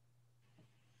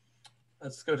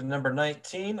 Let's go to number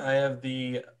 19. I have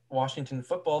the Washington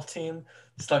football team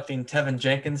selecting Tevin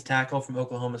Jenkins, tackle from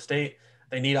Oklahoma State.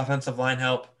 They need offensive line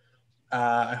help.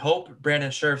 I hope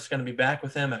Brandon Scherf's going to be back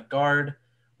with him at guard.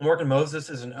 Morgan Moses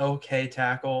is an okay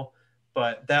tackle,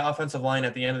 but that offensive line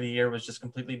at the end of the year was just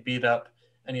completely beat up,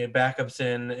 and he had backups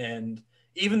in. And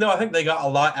even though I think they got a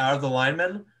lot out of the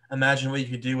linemen, imagine what you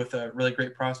could do with a really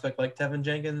great prospect like Tevin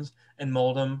Jenkins and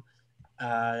mold him.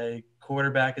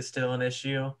 Quarterback is still an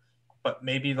issue, but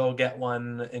maybe they'll get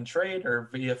one in trade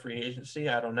or via free agency.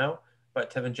 I don't know.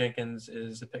 But Tevin Jenkins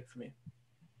is the pick for me.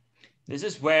 This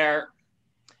is where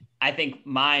I think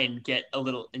mine get a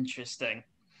little interesting.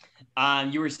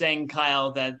 You were saying,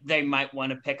 Kyle, that they might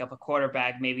want to pick up a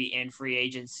quarterback maybe in free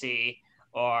agency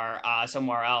or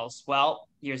somewhere else. Well,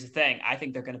 here's the thing. I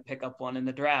think they're going to pick up one in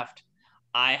the draft.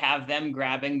 I have them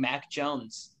grabbing Mac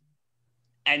Jones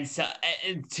and so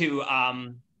to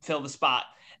fill the spot.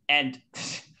 And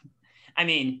I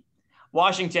mean,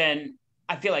 Washington,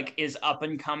 I feel like is up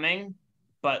and coming,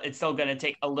 but it's still going to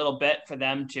take a little bit for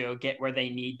them to get where they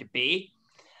need to be.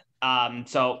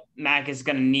 So Mac is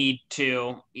going to need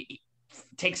to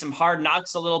take some hard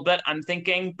knocks a little bit, I'm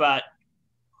thinking, but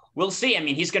we'll see. I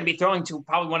mean, he's going to be throwing to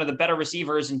probably one of the better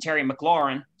receivers in Terry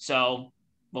McLaurin. So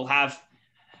we'll have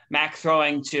Mac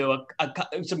throwing to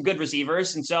some good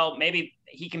receivers. And so maybe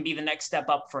he can be the next step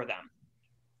up for them.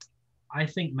 I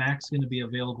think Mac's going to be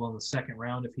available in the second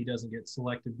round if he doesn't get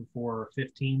selected before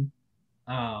 15.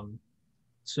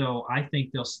 So I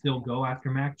think they'll still go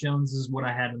after Mac Jones. This is what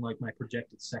I had in like my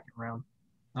projected second round.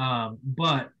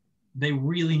 But they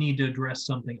really need to address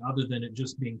something other than it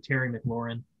just being Terry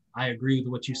McLaurin. I agree with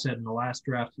what you said in the last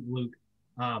draft, Luke.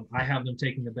 I have them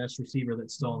taking the best receiver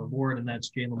that's still on the board, and that's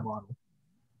Jalen Waddle.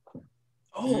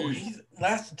 Oh, he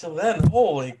lasted till then.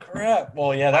 Holy crap.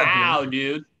 Well, yeah,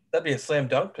 dude. That'd be a slam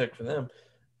dunk pick for them.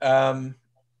 So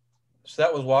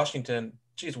that was Washington.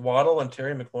 Geez, Waddle and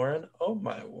Terry McLaurin. Oh,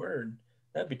 my word.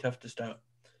 That'd be tough to stop.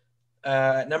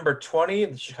 At number 20,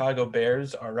 the Chicago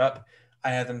Bears are up.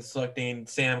 I have them selecting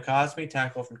Sam Cosmi,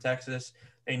 tackle from Texas.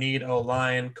 They need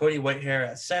O-line. Cody Whitehair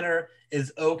at center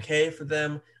is okay for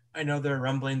them. I know there are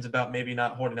rumblings about maybe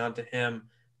not holding on to him,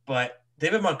 but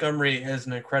David Montgomery is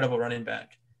an incredible running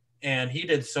back, and he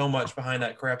did so much behind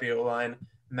that crappy O-line.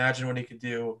 Imagine what he could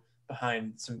do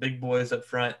behind some big boys up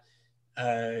front.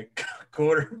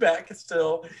 Quarterback is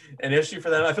still an issue for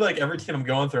them. I feel like every team I'm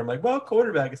going through, I'm like, well,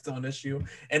 quarterback is still an issue,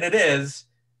 and it is.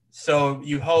 So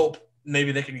you hope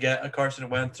maybe they can get a Carson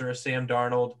Wentz or a Sam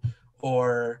Darnold,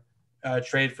 or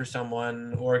trade for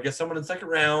someone, or get someone in the second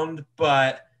round.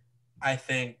 But I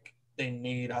think they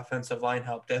need offensive line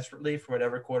help desperately for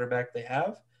whatever quarterback they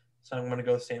have. So I'm going to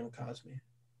go Sam Cosmi.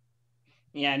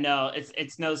 Yeah, no,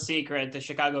 it's no secret the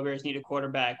Chicago Bears need a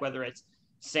quarterback, whether it's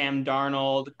Sam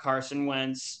Darnold, Carson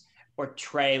Wentz, or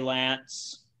Trey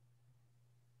Lance.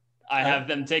 I have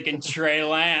them taking Trey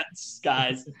Lance,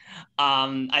 guys.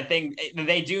 I think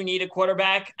they do need a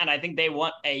quarterback, and I think they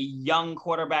want a young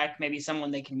quarterback, maybe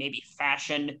someone they can maybe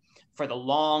fashion for the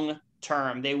long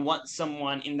term. They want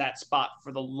someone in that spot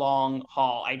for the long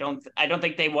haul. I don't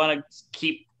think they want to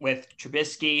keep with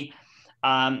Trubisky.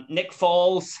 Nick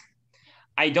Foles,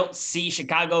 I don't see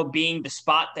Chicago being the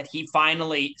spot that he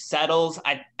finally settles.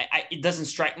 It doesn't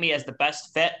strike me as the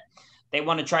best fit. They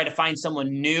want to try to find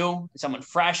someone new, someone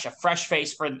fresh, a fresh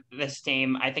face for this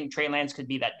team. I think Trey Lance could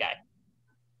be that guy.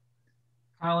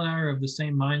 Kyle and I are of the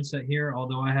same mindset here,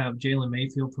 although I have Jalen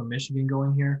Mayfield from Michigan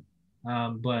going here.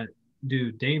 But,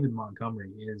 dude, David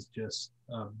Montgomery is just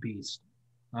a beast.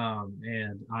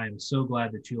 And I am so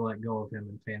glad that you let go of him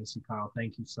in fantasy, Kyle.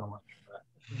 Thank you so much for that.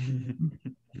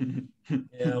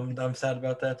 Yeah, I'm sad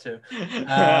about that too.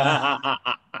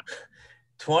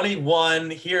 21,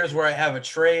 here's where I have a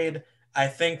trade. I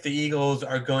think the Eagles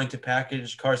are going to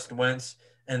package Carson Wentz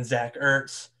and Zach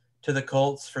Ertz to the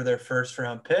Colts for their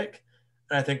first-round pick.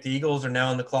 And I think the Eagles are now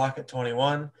on the clock at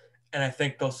 21. And I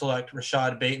think they'll select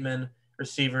Rashad Bateman,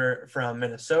 receiver from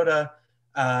Minnesota.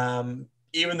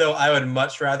 Even though I would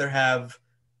much rather have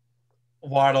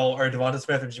Waddle or Devonta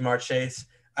Smith or Jamar Chase,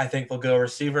 I think they'll go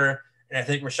receiver. And I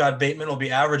think Rashad Bateman will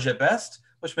be average at best,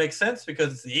 which makes sense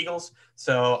because it's the Eagles.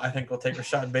 So I think we'll take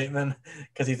Rashad Bateman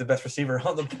because he's the best receiver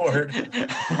on the board.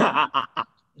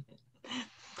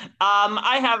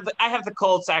 I have the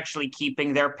Colts actually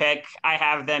keeping their pick. I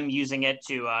have them using it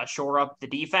to shore up the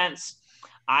defense.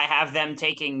 I have them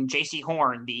taking J.C.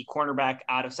 Horn, the cornerback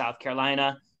out of South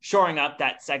Carolina, shoring up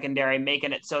that secondary,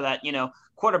 making it so that,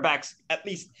 quarterbacks at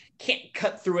least can't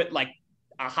cut through it like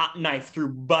a hot knife through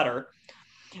butter.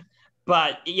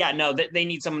 But yeah, no, they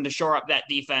need someone to shore up that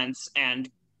defense and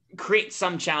create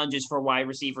some challenges for wide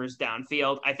receivers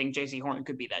downfield. I think J.C. Horn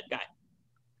could be that guy.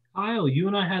 Kyle, you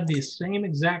and I had the same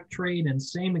exact trade and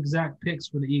same exact picks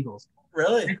for the Eagles.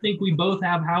 Really? I think we both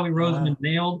have Howie Roseman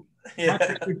nailed. Yeah.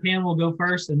 Patrick Surtain will go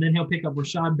first, and then he'll pick up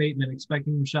Rashad Bateman,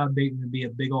 expecting Rashad Bateman to be a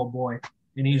big old boy,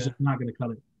 and he's just not going to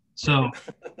cut it. So,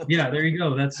 yeah, there you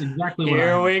go. That's exactly what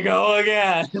Here we go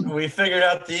again. We figured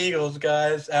out the Eagles,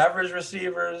 guys. Average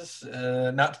receivers,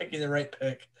 not taking the right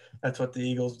pick. That's what the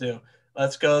Eagles do.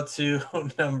 Let's go to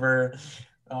number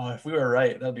if we were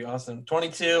right, that'd be awesome.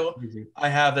 22, easy. I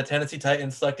have the Tennessee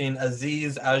Titans selecting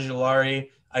Azeez Ojulari.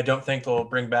 I don't think they'll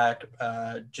bring back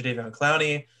Jadeveon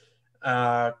Clowney.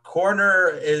 Corner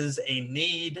is a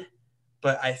need,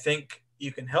 but I think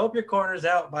you can help your corners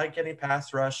out by getting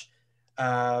pass rush.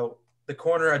 The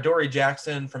corner, Adoree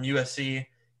Jackson from USC,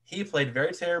 he played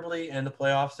very terribly in the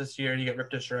playoffs this year. He got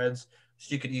ripped to shreds,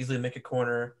 so you could easily make a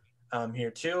corner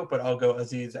here too, but I'll go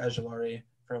Azeez Ojulari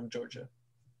from Georgia.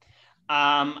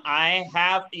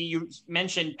 You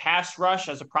mentioned pass rush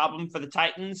as a problem for the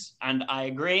Titans, and I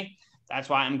agree. That's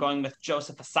why I'm going with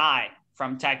Joseph Asai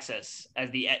from Texas as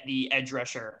the edge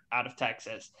rusher out of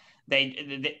Texas.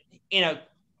 They in a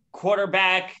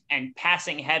quarterback and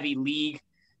passing heavy league,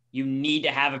 you need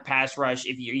to have a pass rush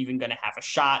if you're even going to have a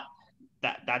shot.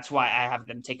 That's why I have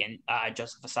them taking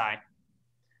Joseph Asai.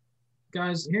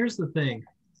 Guys, here's the thing.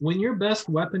 When your best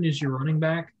weapon is your running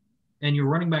back, and your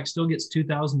running back still gets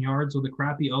 2,000 yards with a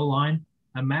crappy O-line,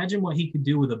 imagine what he could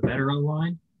do with a better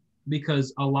O-line,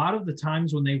 because a lot of the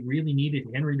times when they really needed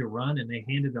Henry to run and they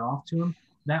handed it off to him,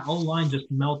 that O-line just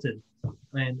melted,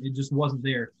 and it just wasn't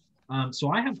there.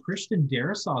 So I have Christian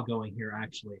Darrisaw going here,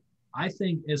 actually. I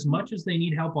think as much as they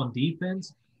need help on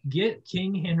defense, get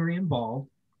King Henry involved,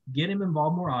 get him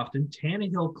involved more often.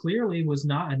 Tannehill clearly was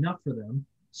not enough for them.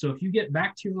 So if you get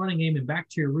back to your running game and back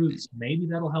to your roots, maybe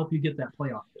that'll help you get that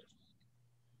playoff pitch.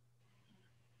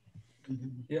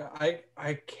 Yeah,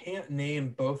 I can't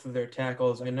name both of their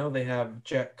tackles. I know they have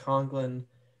Jack Conklin.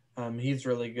 He's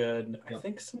really good. I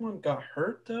think someone got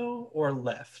hurt, though, or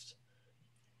left.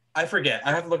 I forget.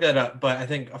 I have to look that up, but I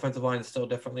think offensive line is still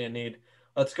definitely a need.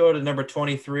 Let's go to number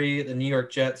 23, the New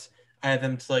York Jets. I have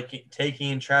them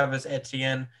taking Travis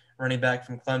Etienne, running back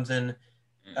from Clemson.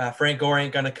 Frank Gore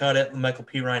ain't going to cut it. Michael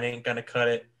Pirine ain't going to cut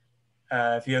it.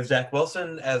 If you have Zach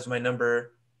Wilson as my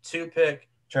number 2 pick,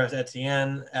 Travis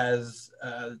Etienne as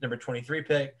number 23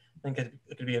 pick. I think it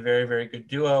could be a very, very good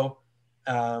duo.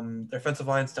 Their offensive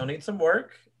line still needs some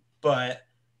work, but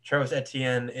Travis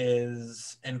Etienne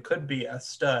is and could be a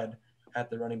stud at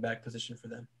the running back position for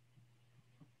them.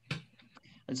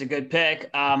 That's a good pick.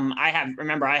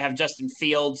 I have Justin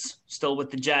Fields still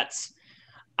with the Jets.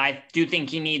 I do think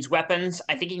he needs weapons.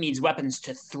 I think he needs weapons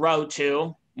to throw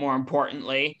to, more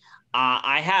importantly.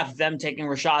 I have them taking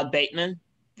Rashad Bateman,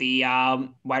 the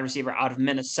wide receiver out of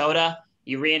Minnesota.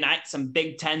 You reunite some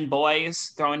Big Ten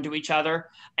boys throwing to each other.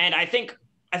 And I think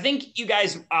you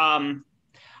guys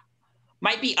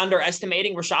might be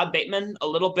underestimating Rashad Bateman a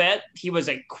little bit. He was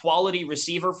a quality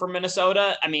receiver for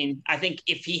Minnesota. I mean, I think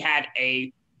if he had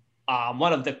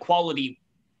one of the quality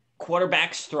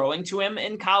quarterbacks throwing to him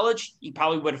in college, he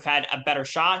probably would have had a better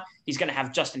shot. He's going to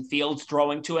have Justin Fields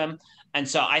throwing to him. And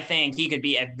so I think he could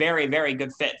be a very, very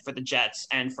good fit for the Jets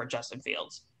and for Justin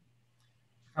Fields.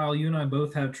 Kyle, you and I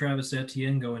both have Travis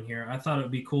Etienne going here. I thought it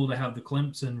would be cool to have the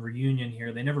Clemson reunion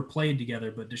here. They never played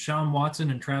together, but Deshaun Watson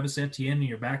and Travis Etienne in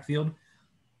your backfield,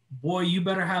 boy, you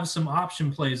better have some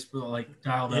option plays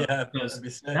dialed up,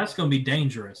 because that's going to be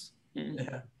dangerous.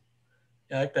 Yeah,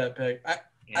 I like that pick.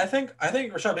 I think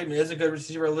Rashad Bateman is a good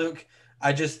receiver, Luke.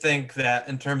 I just think that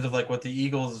in terms of what the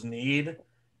Eagles need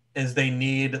is they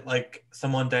need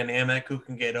someone dynamic who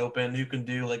can get open, who can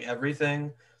do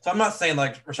everything. So I'm not saying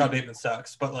Rashad Bateman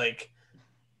sucks, but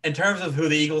in terms of who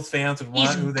the Eagles fans would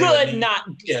want, who they would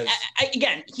need,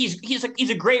 again, he's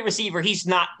a great receiver. He's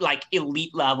not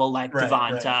elite level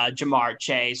Devonta, right. Jamar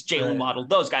Chase, Jalen Waddle,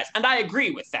 those guys. And I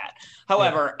agree with that.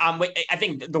 However, I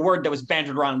think the word that was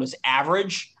bandied around was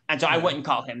average. And so I wouldn't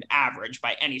call him average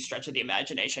by any stretch of the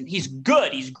imagination. He's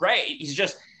good. He's great. He's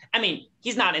just,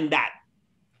 he's not in that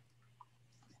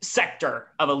sector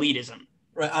of elitism.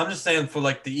 Right. I'm just saying for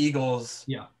the Eagles.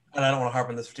 Yeah. And I don't want to harp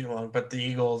on this for too long, but the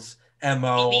Eagles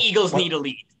MO. The Eagles need a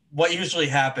lead. What usually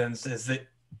happens is that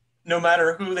no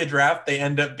matter who they draft, they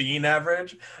end up being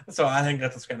average. So I think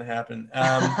that's what's going to happen.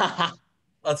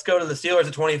 Let's go to the Steelers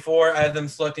at 24. I have them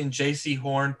selecting J.C.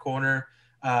 Horn, corner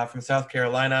from South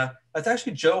Carolina. That's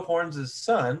actually Joe Horns'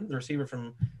 son, the receiver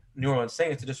from New Orleans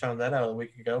Saints. I just found that out a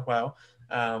week ago. Wow.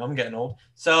 I'm getting old.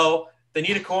 So they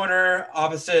need a corner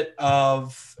opposite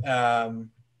of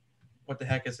what the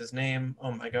heck is his name?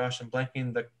 Oh, my gosh. I'm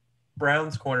blanking. The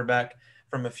Browns cornerback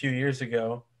from a few years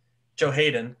ago, Joe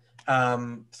Hayden.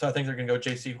 So I think they're going to go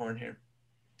J.C. Horn here.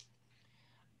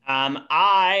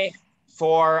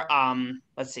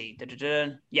 Let's see.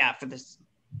 Yeah, for this.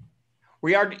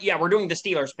 We're doing the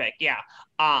Steelers pick. Yeah.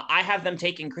 I have them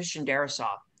taking Christian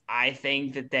Darrisaw. I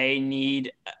think that they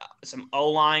need some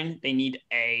O-line. They need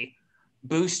a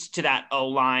boost to that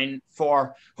O-line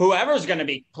for whoever's going to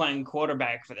be playing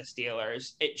quarterback for the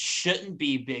Steelers. It shouldn't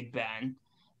be Big Ben.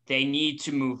 They need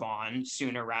to move on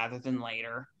sooner rather than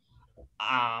later.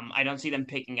 I don't see them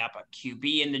picking up a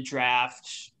QB in the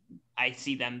draft. I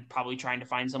see them probably trying to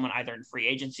find someone either in free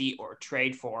agency or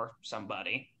trade for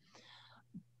somebody.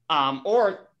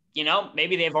 Or,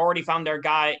 maybe they've already found their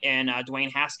guy in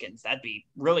Dwayne Haskins. That'd be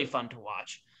really fun to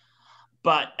watch.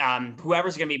 But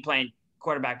whoever's going to be playing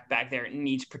quarterback back there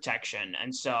needs protection.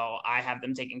 And so I have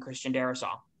them taking Christian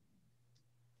Darrisaw.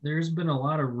 There's been a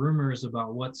lot of rumors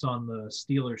about what's on the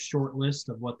Steelers short list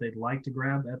of what they'd like to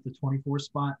grab at the 24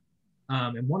 spot.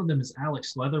 And one of them is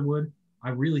Alex Leatherwood. I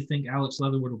really think Alex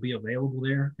Leatherwood will be available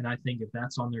there. And I think if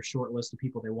that's on their short list of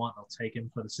people they want, they'll take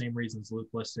him for the same reasons Luke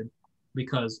listed.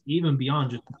 Because even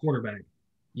beyond just the quarterback,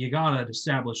 you got to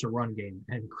establish a run game.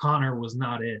 And Connor was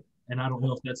not it. And I don't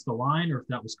know if that's the line or if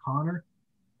that was Connor.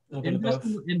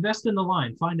 Invest in the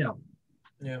line. Find out.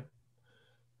 Yeah.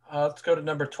 Let's go to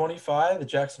number 25, the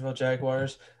Jacksonville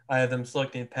Jaguars. I have them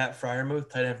selecting Pat Freiermuth,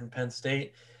 tight end from Penn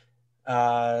State.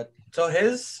 So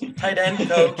his tight end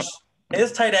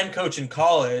coach in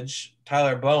college,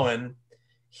 Tyler Bowen,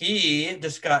 he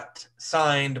just got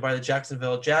signed by the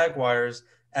Jacksonville Jaguars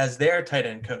as their tight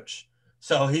end coach.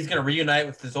 So he's going to reunite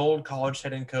with his old college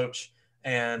tight end coach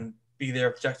and be there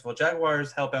with the Jacksonville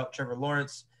Jaguars, help out Trevor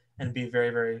Lawrence, and be very,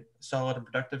 very solid and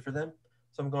productive for them.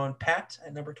 So I'm going Pat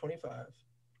at number 25.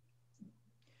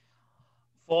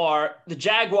 For the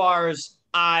Jaguars,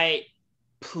 I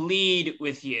plead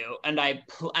with you, and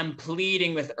I'm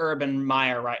pleading with Urban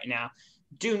Meyer right now.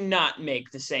 Do not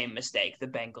make the same mistake the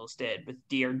Bengals did with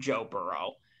dear Joe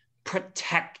Burrow.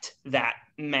 Protect that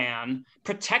man.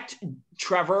 Protect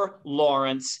Trevor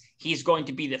Lawrence. He's going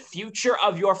to be the future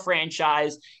of your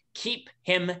franchise. Keep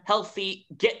him healthy.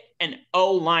 Get an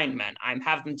O-lineman. I'm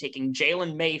having them taking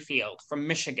Jalen Mayfield from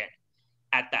Michigan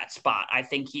at that spot. I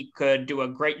think he could do a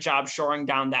great job shoring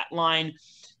down that line.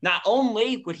 Not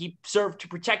only would he serve to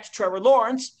protect Trevor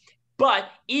Lawrence, but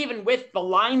even with the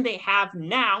line they have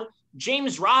now,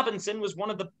 James Robinson was one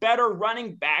of the better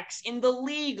running backs in the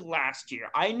league last year.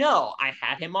 I know, I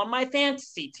had him on my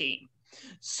fantasy team.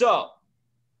 So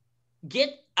get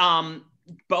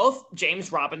both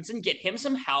James Robinson, get him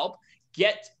some help,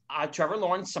 get Trevor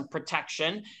Lawrence some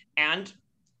protection, and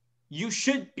you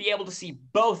should be able to see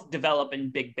both develop in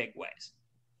big, big ways.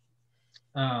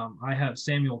 I have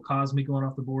Samuel Cosme going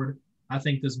off the board. I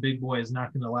think this big boy is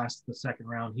not going to last the second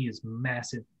round. He is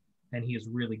massive, and he is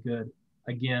really good.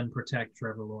 Again, protect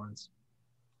Trevor Lawrence.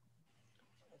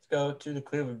 Let's go to the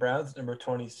Cleveland Browns, number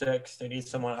 26. They need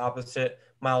someone opposite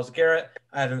Myles Garrett.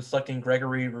 I have him selecting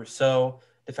Gregory Rousseau,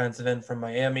 defensive end from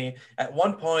Miami. At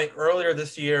one point earlier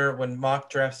this year, when mock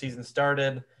draft season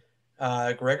started,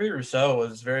 Gregory Rousseau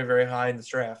was very, very high in this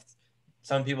draft.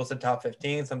 Some people said top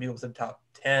 15, some people said top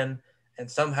 10, and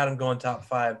some had him going top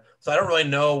 5. So I don't really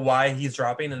know why he's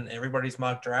dropping in everybody's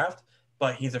mock draft,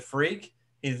 but he's a freak.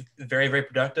 He's very, very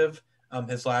productive.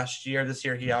 His last year, this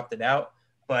year, he opted out,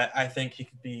 but I think he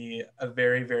could be a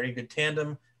very, very good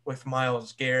tandem with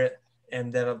Myles Garrett,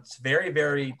 and that it's very,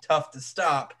 very tough to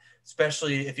stop,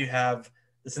 especially if you have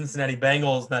the Cincinnati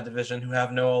Bengals in that division who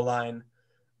have no O-line.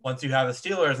 Once you have the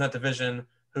Steelers in that division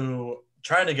who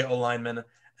trying to get O-linemen,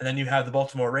 and then you have the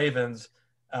Baltimore Ravens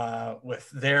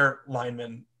with their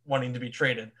linemen wanting to be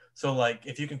traded. So, like,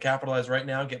 if you can capitalize right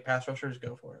now, get pass rushers,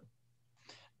 go for it.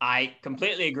 I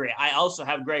completely agree. I also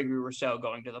have Gregory Rousseau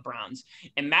going to the Browns.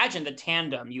 Imagine the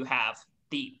tandem you have,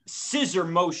 the scissor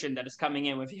motion that is coming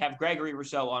in if you have Gregory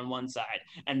Rousseau on one side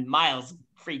and Myles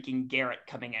freaking Garrett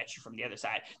coming at you from the other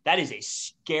side. That is a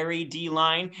scary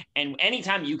D-line, and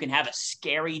anytime you can have a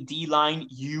scary D-line,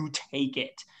 you take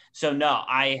it. So no,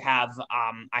 I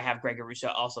have Gregory Rousseau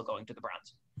also going to the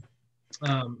Browns.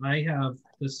 I have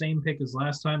the same pick as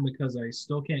last time because I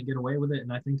still can't get away with it,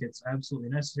 and I think it's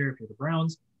absolutely necessary for the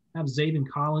Browns. I have Zaven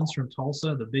Collins from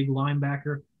Tulsa, the big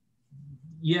linebacker.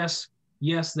 Yes,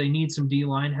 they need some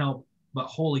D-line help, but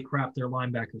holy crap, their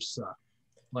linebackers suck.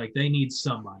 Like, they need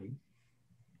somebody.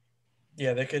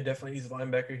 Yeah, they could definitely use a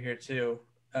linebacker here too.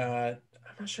 I'm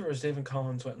not sure where Zaven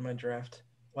Collins went in my draft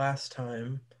last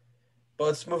time. But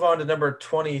let's move on to number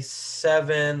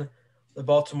 27, the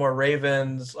Baltimore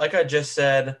Ravens. Like I just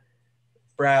said,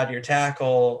 Brad, your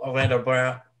tackle, Orlando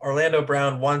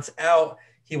Brown wants out.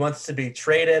 He wants to be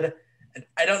traded. And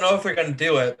I don't know if they're going to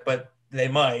do it, but they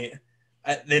might.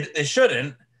 They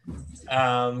shouldn't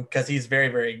because he's very,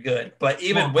 very good. But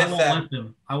even with that,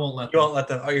 I won't let them. You won't let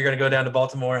them. Oh, you're going to go down to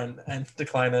Baltimore and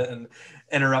decline it and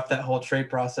interrupt that whole trade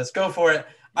process. Go for it.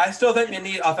 I still think they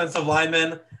need offensive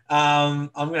linemen. I'm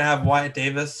going to have Wyatt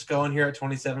Davis going here at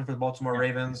 27 for the Baltimore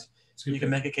Ravens. You can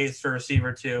make a case for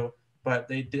receiver too, but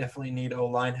they definitely need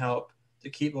O-line help to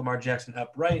keep Lamar Jackson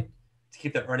upright, to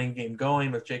keep that running game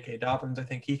going with J.K. Dobbins. I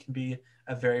think he can be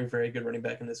a very, very good running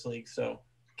back in this league. So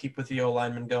keep with the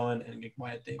O-lineman going and get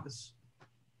Wyatt Davis.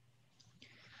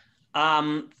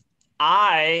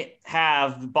 I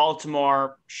have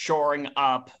Baltimore shoring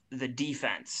up the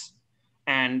defense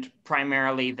and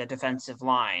primarily the defensive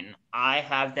line. I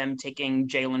have them taking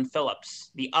Jalen Phillips,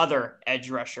 the other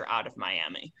edge rusher out of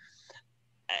Miami.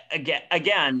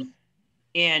 Again,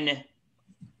 in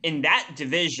that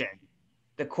division,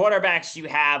 the quarterbacks you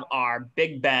have are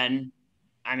Big Ben.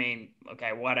 I mean,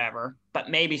 okay, whatever, but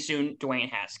maybe soon Dwayne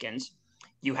Haskins.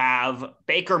 You have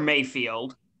Baker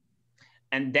Mayfield,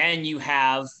 and then you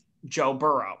have Joe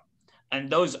Burrow. And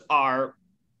those are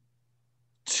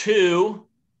two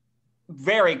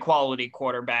very quality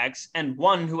quarterbacks and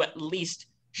one who at least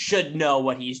should know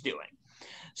what he's doing.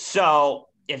 So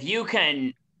if you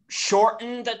can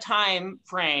shorten the time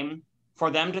frame for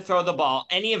them to throw the ball,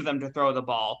 any of them to throw the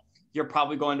ball, you're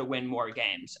probably going to win more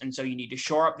games. And so you need to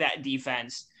shore up that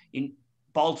defense.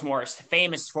 Baltimore is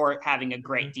famous for having a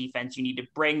great defense. You need to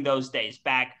bring those days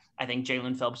back. I think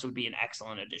Jalen Phillips would be an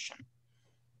excellent addition.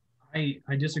 I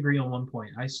disagree on one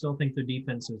point. I still think their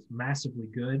defense is massively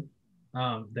good.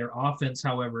 Their offense,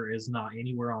 however, is not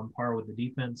anywhere on par with the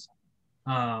defense.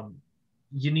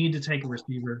 You need to take a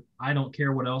receiver. I don't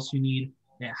care what else you need.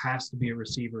 It has to be a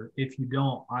receiver. If you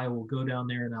don't, I will go down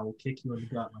there and I will kick you in the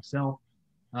gut myself.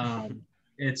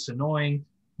 It's annoying.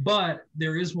 But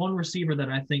there is one receiver that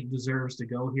I think deserves to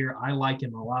go here. I like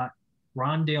him a lot.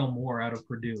 Rondale Moore out of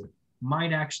Purdue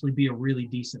might actually be a really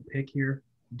decent pick here.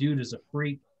 Dude is a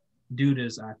freak. Dude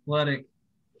is athletic.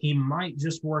 He might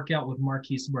just work out with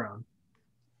Marquise Brown.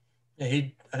 Yeah,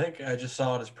 I think I just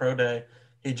saw at his pro day,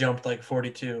 he jumped like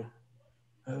 42.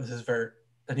 That was his vert.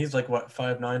 And he's like, what,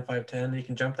 5'9", 5'10"? He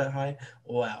can jump that high?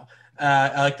 Wow.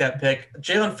 I like that pick.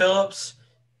 Jalen Phillips,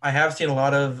 I have seen a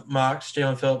lot of mocks,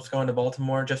 Jalen Phillips going to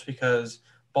Baltimore just because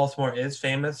Baltimore is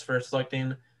famous for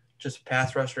selecting just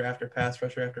pass rusher after pass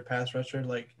rusher after pass rusher.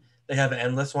 Like they have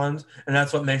endless ones, and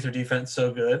that's what makes their defense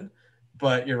so good.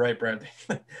 But you're right, Brad.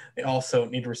 They also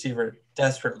need a receiver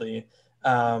desperately.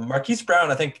 Marquise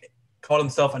Brown, I think, called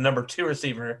himself a number 2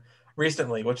 receiver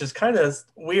recently, which is kind of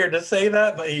weird to say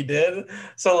that, but he did.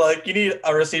 So, like, you need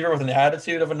a receiver with an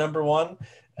attitude of a number 1.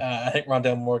 I think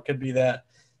Rondell Moore could be that.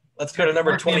 Let's go to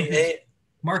number 28.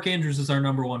 Mark Andrews is our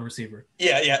number 1 receiver.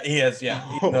 Yeah, he is. Yeah,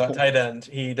 even though at tight end,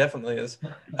 he definitely is.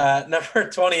 Number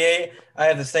 28, I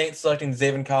have the Saints selecting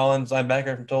Zaven Collins,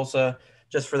 linebacker from Tulsa,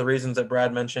 just for the reasons that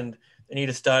Brad mentioned. They need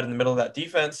a stud in the middle of that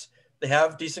defense. They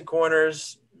have decent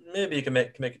corners. Maybe you can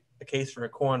make a case for a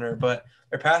corner, but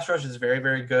their pass rush is very,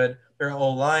 very good. Their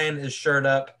O-line is shored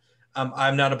up.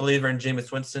 I'm not a believer in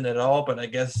Jameis Winston at all, but I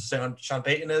guess Sean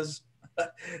Payton is.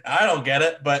 I don't get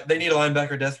it, but they need a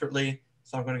linebacker desperately.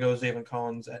 So I'm going to go with Zaven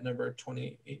Collins at number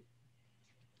 28.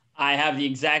 I have the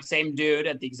exact same dude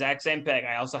at the exact same pick.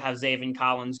 I also have Zaven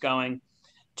Collins going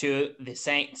to the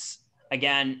Saints.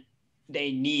 Again,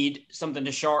 they need something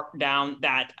to short down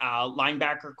that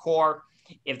linebacker core.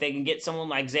 If they can get someone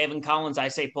like Zaven Collins, I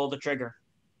say pull the trigger.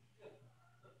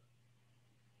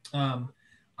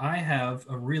 I have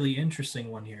a really interesting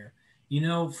one here. You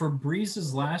know, for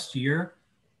Breeze's last year,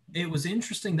 it was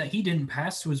interesting that he didn't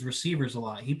pass to his receivers a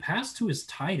lot. He passed to his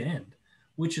tight end,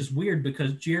 which is weird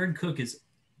because Jared Cook is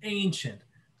ancient.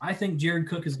 I think Jared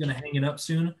Cook is going to hang it up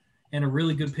soon, and a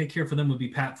really good pick here for them would be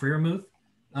Pat Freiermuth.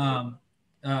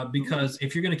 Because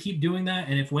if you're going to keep doing that,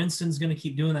 and if Winston's going to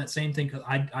keep doing that same thing, because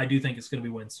I do think it's going to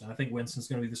be Winston. I think Winston's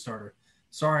going to be the starter.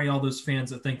 Sorry, all those fans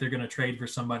that think they're going to trade for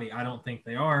somebody. I don't think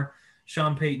they are.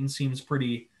 Sean Payton seems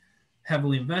pretty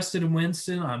heavily invested in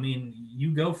Winston. I mean,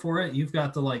 you go for it. You've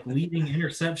got the leading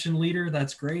interception leader.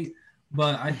 That's great.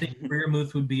 But I think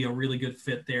Freiermuth would be a really good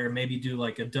fit there. Maybe do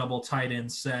a double tight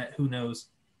end set. Who knows?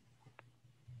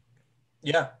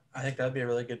 Yeah, I think that'd be a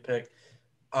really good pick.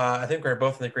 I think we're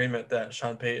both in agreement that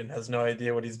Sean Payton has no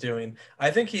idea what he's doing. I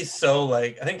think he's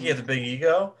I think he has a big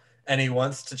ego and he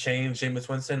wants to change Jameis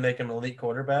Winston, make him an elite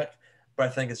quarterback. But I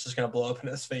think it's just going to blow up in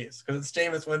his face because it's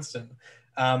Jameis Winston.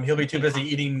 He'll be too busy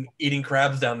eating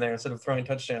crabs down there instead of throwing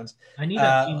touchdowns. I need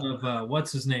a team of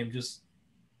what's his name?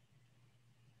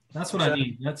 That's what I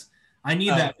need. I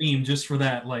need that meme just for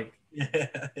that.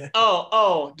 Yeah.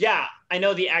 Oh, yeah. I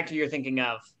know the actor you're thinking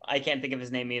of. I can't think of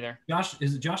his name either.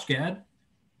 Is it Josh Gad?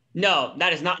 No,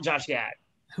 that is not Josh Gad.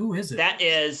 Who is it? That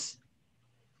is.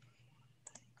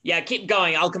 Yeah, keep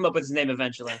going. I'll come up with his name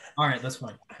eventually. All right, that's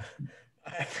fine.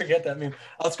 I forget that meme.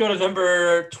 Let's go to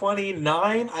number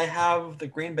 29. I have the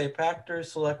Green Bay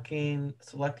Packers selecting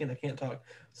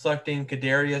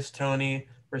Kadarius Toney,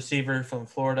 receiver from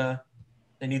Florida.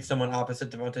 They need someone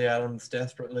opposite Devontae Adams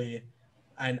desperately.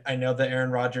 I know that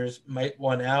Aaron Rodgers might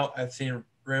want out. I've seen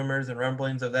rumors and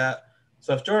rumblings of that.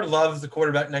 So if Jordan Love's the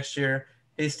quarterback next year,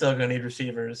 he's still going to need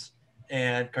receivers.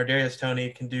 And Kadarius Toney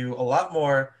can do a lot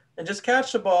more than just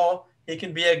catch the ball. He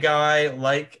can be a guy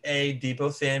like a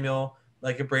Deebo Samuel,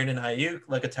 like a Brandon Ayuk,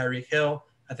 like a Tyreek Hill.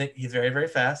 I think he's very, very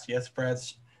fast. Yes,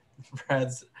 Brad's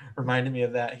reminded me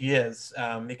of that. He is.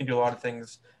 He can do a lot of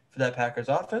things for that Packers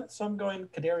offense. So I'm going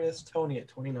Kadarius Toney at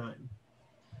 29.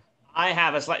 I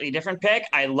have a slightly different pick.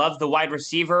 I love the wide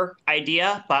receiver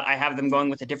idea, but I have them going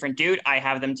with a different dude. I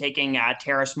have them taking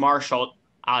Terrace Marshall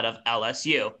out of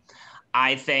LSU.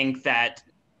 I think that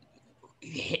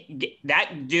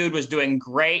dude was doing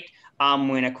great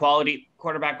when a quality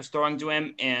quarterback was throwing to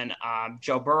him in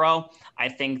Joe Burrow. I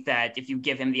think that if you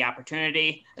give him the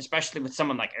opportunity, especially with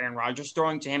someone like Aaron Rodgers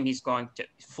throwing to him, he's going to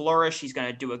flourish. He's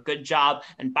going to do a good job.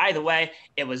 And by the way,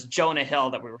 it was Jonah Hill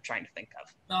that we were trying to think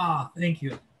of. Thank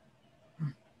you.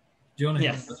 Jonah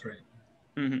Hill, that's right.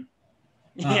 Mm-hmm.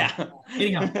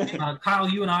 Anyhow, Kyle,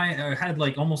 you and I had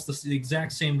almost the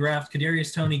exact same draft.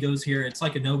 Kadarius Toney goes here. It's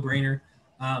like a no-brainer.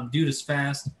 Dude is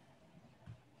fast.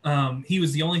 He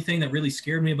was the only thing that really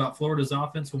scared me about Florida's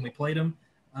offense when we played him,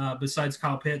 besides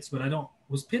Kyle Pitts. But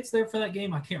was Pitts there for that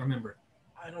game? I can't remember.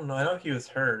 I don't know. I know he was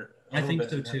hurt. I think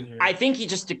so too. I think he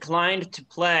just declined to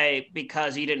play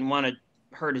because he didn't want to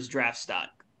hurt his draft stock.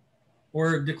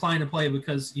 Or declined to play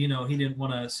because, he didn't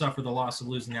want to suffer the loss of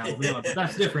losing Alabama. But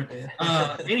that's different.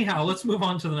 Anyhow, let's move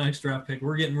on to the next draft pick.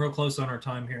 We're getting real close on our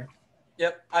time here.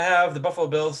 Yep. I have the Buffalo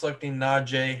Bills selecting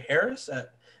Najee Harris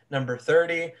at number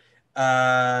 30.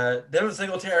 Devin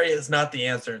Singletary is not the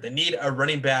answer. They need a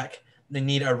running back. They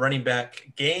need a running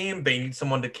back game. They need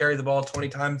someone to carry the ball 20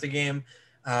 times a game.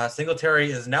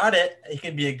 Singletary is not it. He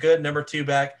can be a good number 2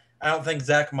 back. I don't think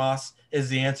Zach Moss is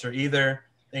the answer either.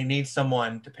 They need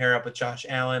someone to pair up with Josh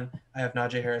Allen. I have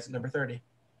Najee Harris at number 30.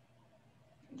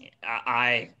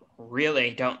 I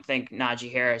really don't think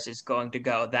Najee Harris is going to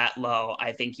go that low.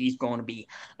 I think he's going to be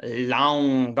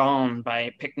long gone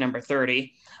by pick number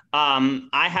 30.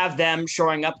 I have them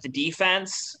shoring up the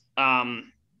defense.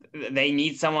 They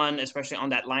need someone, especially on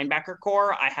that linebacker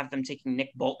core. I have them taking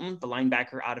Nick Bolton, the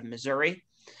linebacker out of Missouri.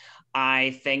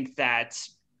 I think that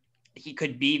he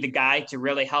could be the guy to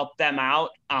really help them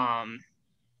out.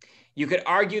 You could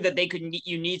argue that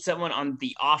you need someone on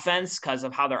the offense because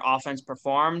of how their offense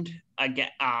performed again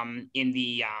in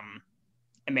the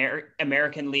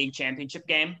American League Championship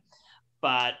game,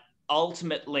 but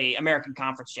ultimately American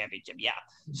Conference Championship, yeah.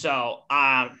 So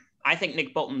I think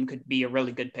Nick Bolton could be a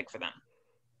really good pick for them.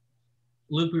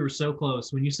 Luke, we were so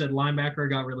close. When you said linebacker, I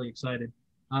got really excited.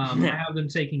 I have them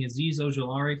taking Azeez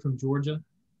Ojulari from Georgia.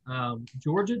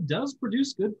 Georgia does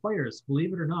produce good players,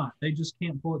 believe it or not. They just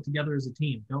can't pull it together as a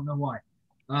team. Don't know why.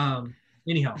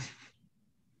 Anyhow.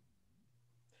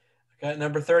 Got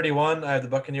number 31. I have the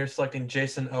Buccaneers selecting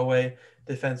Jason Owe,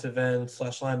 defensive end /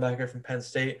 linebacker from Penn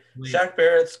State. Wait. Shaq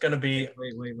Barrett's going to be.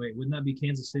 Wait. Wouldn't that be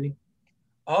Kansas City?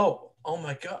 Oh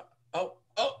my God. Oh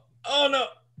no.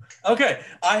 Okay.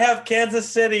 I have Kansas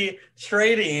City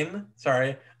trading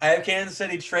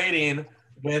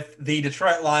with the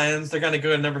Detroit Lions. They're going to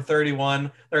go to number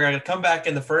 31. They're going to come back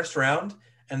in the first round,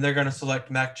 and they're going to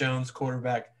select Mac Jones,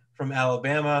 quarterback from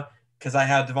Alabama, because I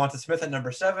have Devonta Smith at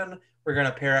number 7. We're going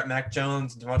to pair up Mac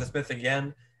Jones and Devonta Smith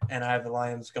again, and I have the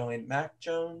Lions going Mac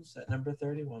Jones at number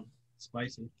 31.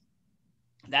 Spicy.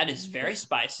 That is very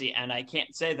spicy, and I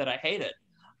can't say that I hate it.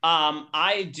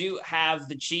 I do have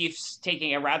the Chiefs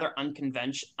taking a rather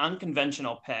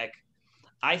unconventional pick.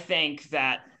 I think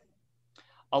that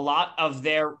a lot of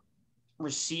their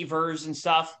receivers and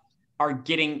stuff are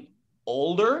getting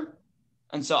older.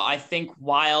 And so I think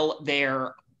while they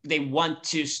want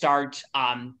to start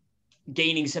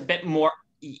gaining a bit more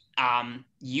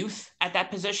youth at that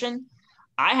position,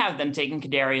 I have them taking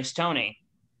Kadarius Toney,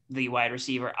 the wide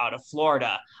receiver out of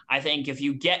Florida. I think if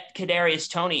you get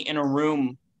Kadarius Toney in a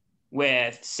room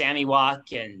with Sammy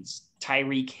Watkins,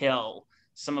 Tyreek Hill,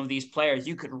 some of these players,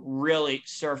 you could really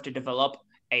serve to develop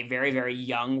a very, very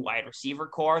young wide receiver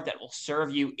core that will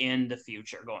serve you in the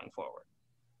future going forward.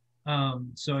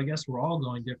 So I guess we're all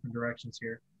going different directions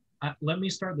here. Let me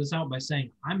start this out by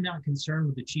saying I'm not concerned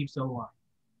with the Chiefs O-line.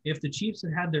 If the Chiefs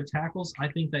had their tackles, I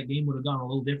think that game would have gone a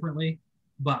little differently.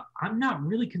 But I'm not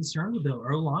really concerned with the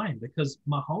O-line because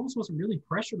Mahomes wasn't really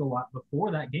pressured a lot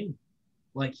before that game.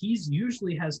 Like, he's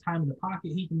usually has time in the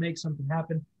pocket. He can make something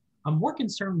happen. I'm more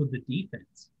concerned with the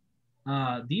defense.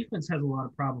 Defense has a lot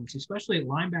of problems, especially at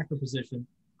linebacker position.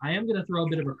 I am going to throw a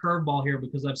bit of a curveball here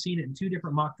because I've seen it in 2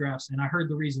 different mock drafts, and I heard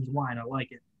the reasons why, and I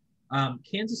like it.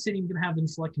 Kansas City, I'm going to have them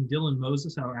selecting Dylan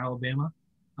Moses out of Alabama.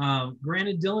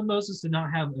 Granted, Dylan Moses did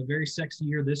not have a very sexy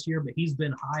year this year, but he's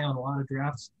been high on a lot of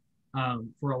drafts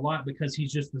for a lot because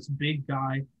he's just this big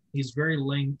guy. He's very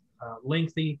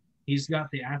lengthy. He's got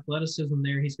the athleticism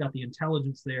there. He's got the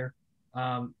intelligence there.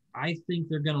 I think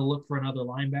they're going to look for another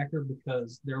linebacker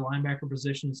because their linebacker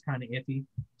position is kind of iffy.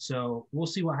 So we'll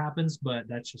see what happens, but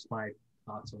that's just my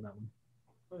thoughts on that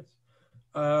one.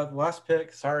 Nice. Last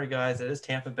pick. Sorry, guys. It is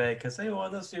Tampa Bay because they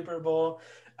won the Super Bowl.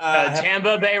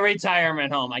 Tampa Bay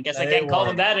retirement home. I guess I can't call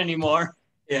them that anymore.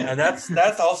 Yeah, and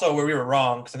that's also where we were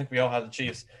wrong because I think we all had the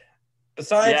Chiefs.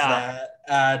 Besides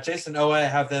that, Jason Owe, I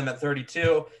have them at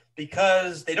 32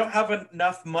 because they don't have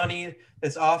enough money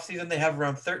this offseason. They have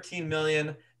around $13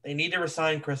 million. They need to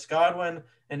resign Chris Godwin,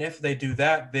 and if they do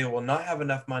that, they will not have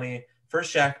enough money for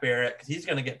Shaq Barrett because he's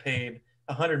going to get paid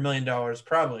 $100 million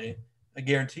probably. I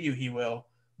guarantee you he will.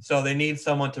 So they need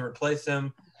someone to replace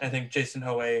him. I think Jason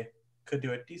Owe could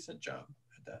do a decent job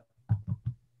at that.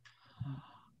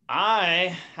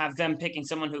 I have them picking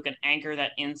someone who can anchor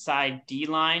that inside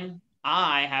D-line.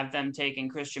 I have them taking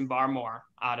Christian Barmore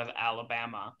out of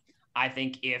Alabama. I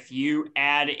think if you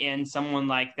add in someone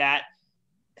like that,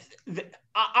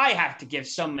 I have to give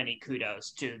so many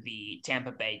kudos to the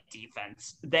Tampa Bay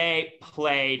defense. They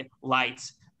played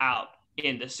lights out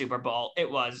in the Super Bowl.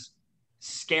 It was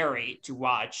scary to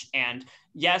watch. And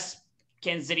yes,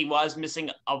 Kansas City was missing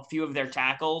a few of their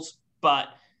tackles, but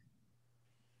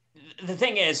the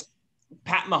thing is,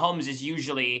 Pat Mahomes is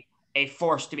usually a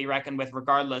force to be reckoned with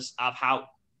regardless of how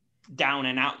down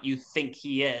and out you think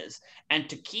he is. And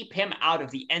to keep him out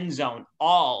of the end zone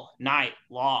all night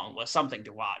long was something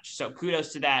to watch. So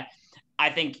kudos to that. I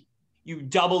think you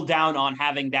double down on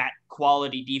having that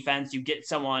quality defense. You get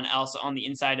someone else on the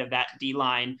inside of that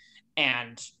D-line,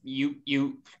 and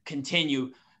you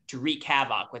continue to wreak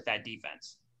havoc with that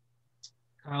defense.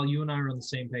 Kyle, you and I are on the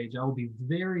same page. I will be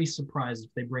very surprised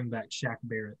if they bring back Shaq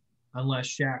Barrett. unless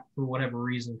Shaq, for whatever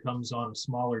reason, comes on a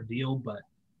smaller deal. But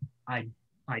I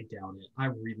doubt it. I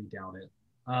really doubt it.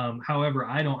 However,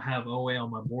 I don't have OA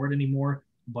on my board anymore,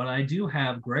 but I do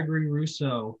have Gregory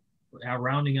Rousseau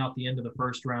rounding out the end of the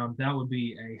first round. That would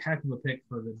be a heck of a pick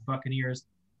for the Buccaneers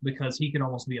because he could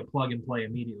almost be a plug and play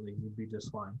immediately. He'd be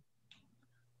just fine.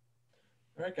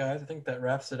 All right, guys. I think that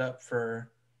wraps it up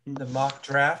for the mock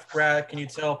draft. Brad, can you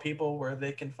tell people where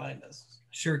they can find us?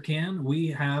 Sure can. We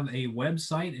have a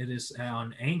website. It is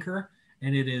on Anchor,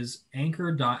 and it is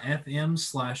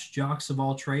anchor.fm/jocks of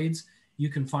all trades. You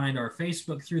can find our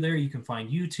Facebook through there. You can find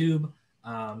YouTube,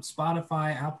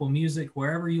 Spotify, Apple Music,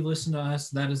 wherever you listen to us.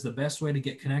 That is the best way to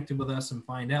get connected with us and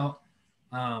find out.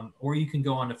 Or you can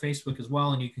go onto Facebook as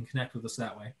well, and you can connect with us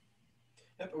that way.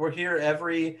 Yep, we're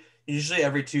here usually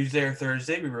every Tuesday or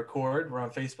Thursday. We record. We're on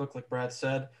Facebook, like Brad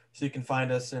said, so you can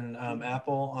find us in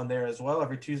Apple on there as well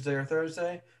every Tuesday or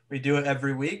Thursday. We do it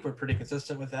every week. We're pretty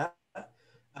consistent with that.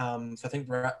 So I think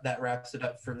that wraps it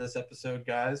up for this episode,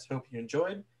 guys. Hope you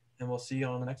enjoyed, and we'll see you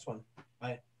on the next one.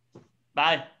 Bye.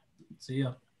 Bye. See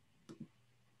ya.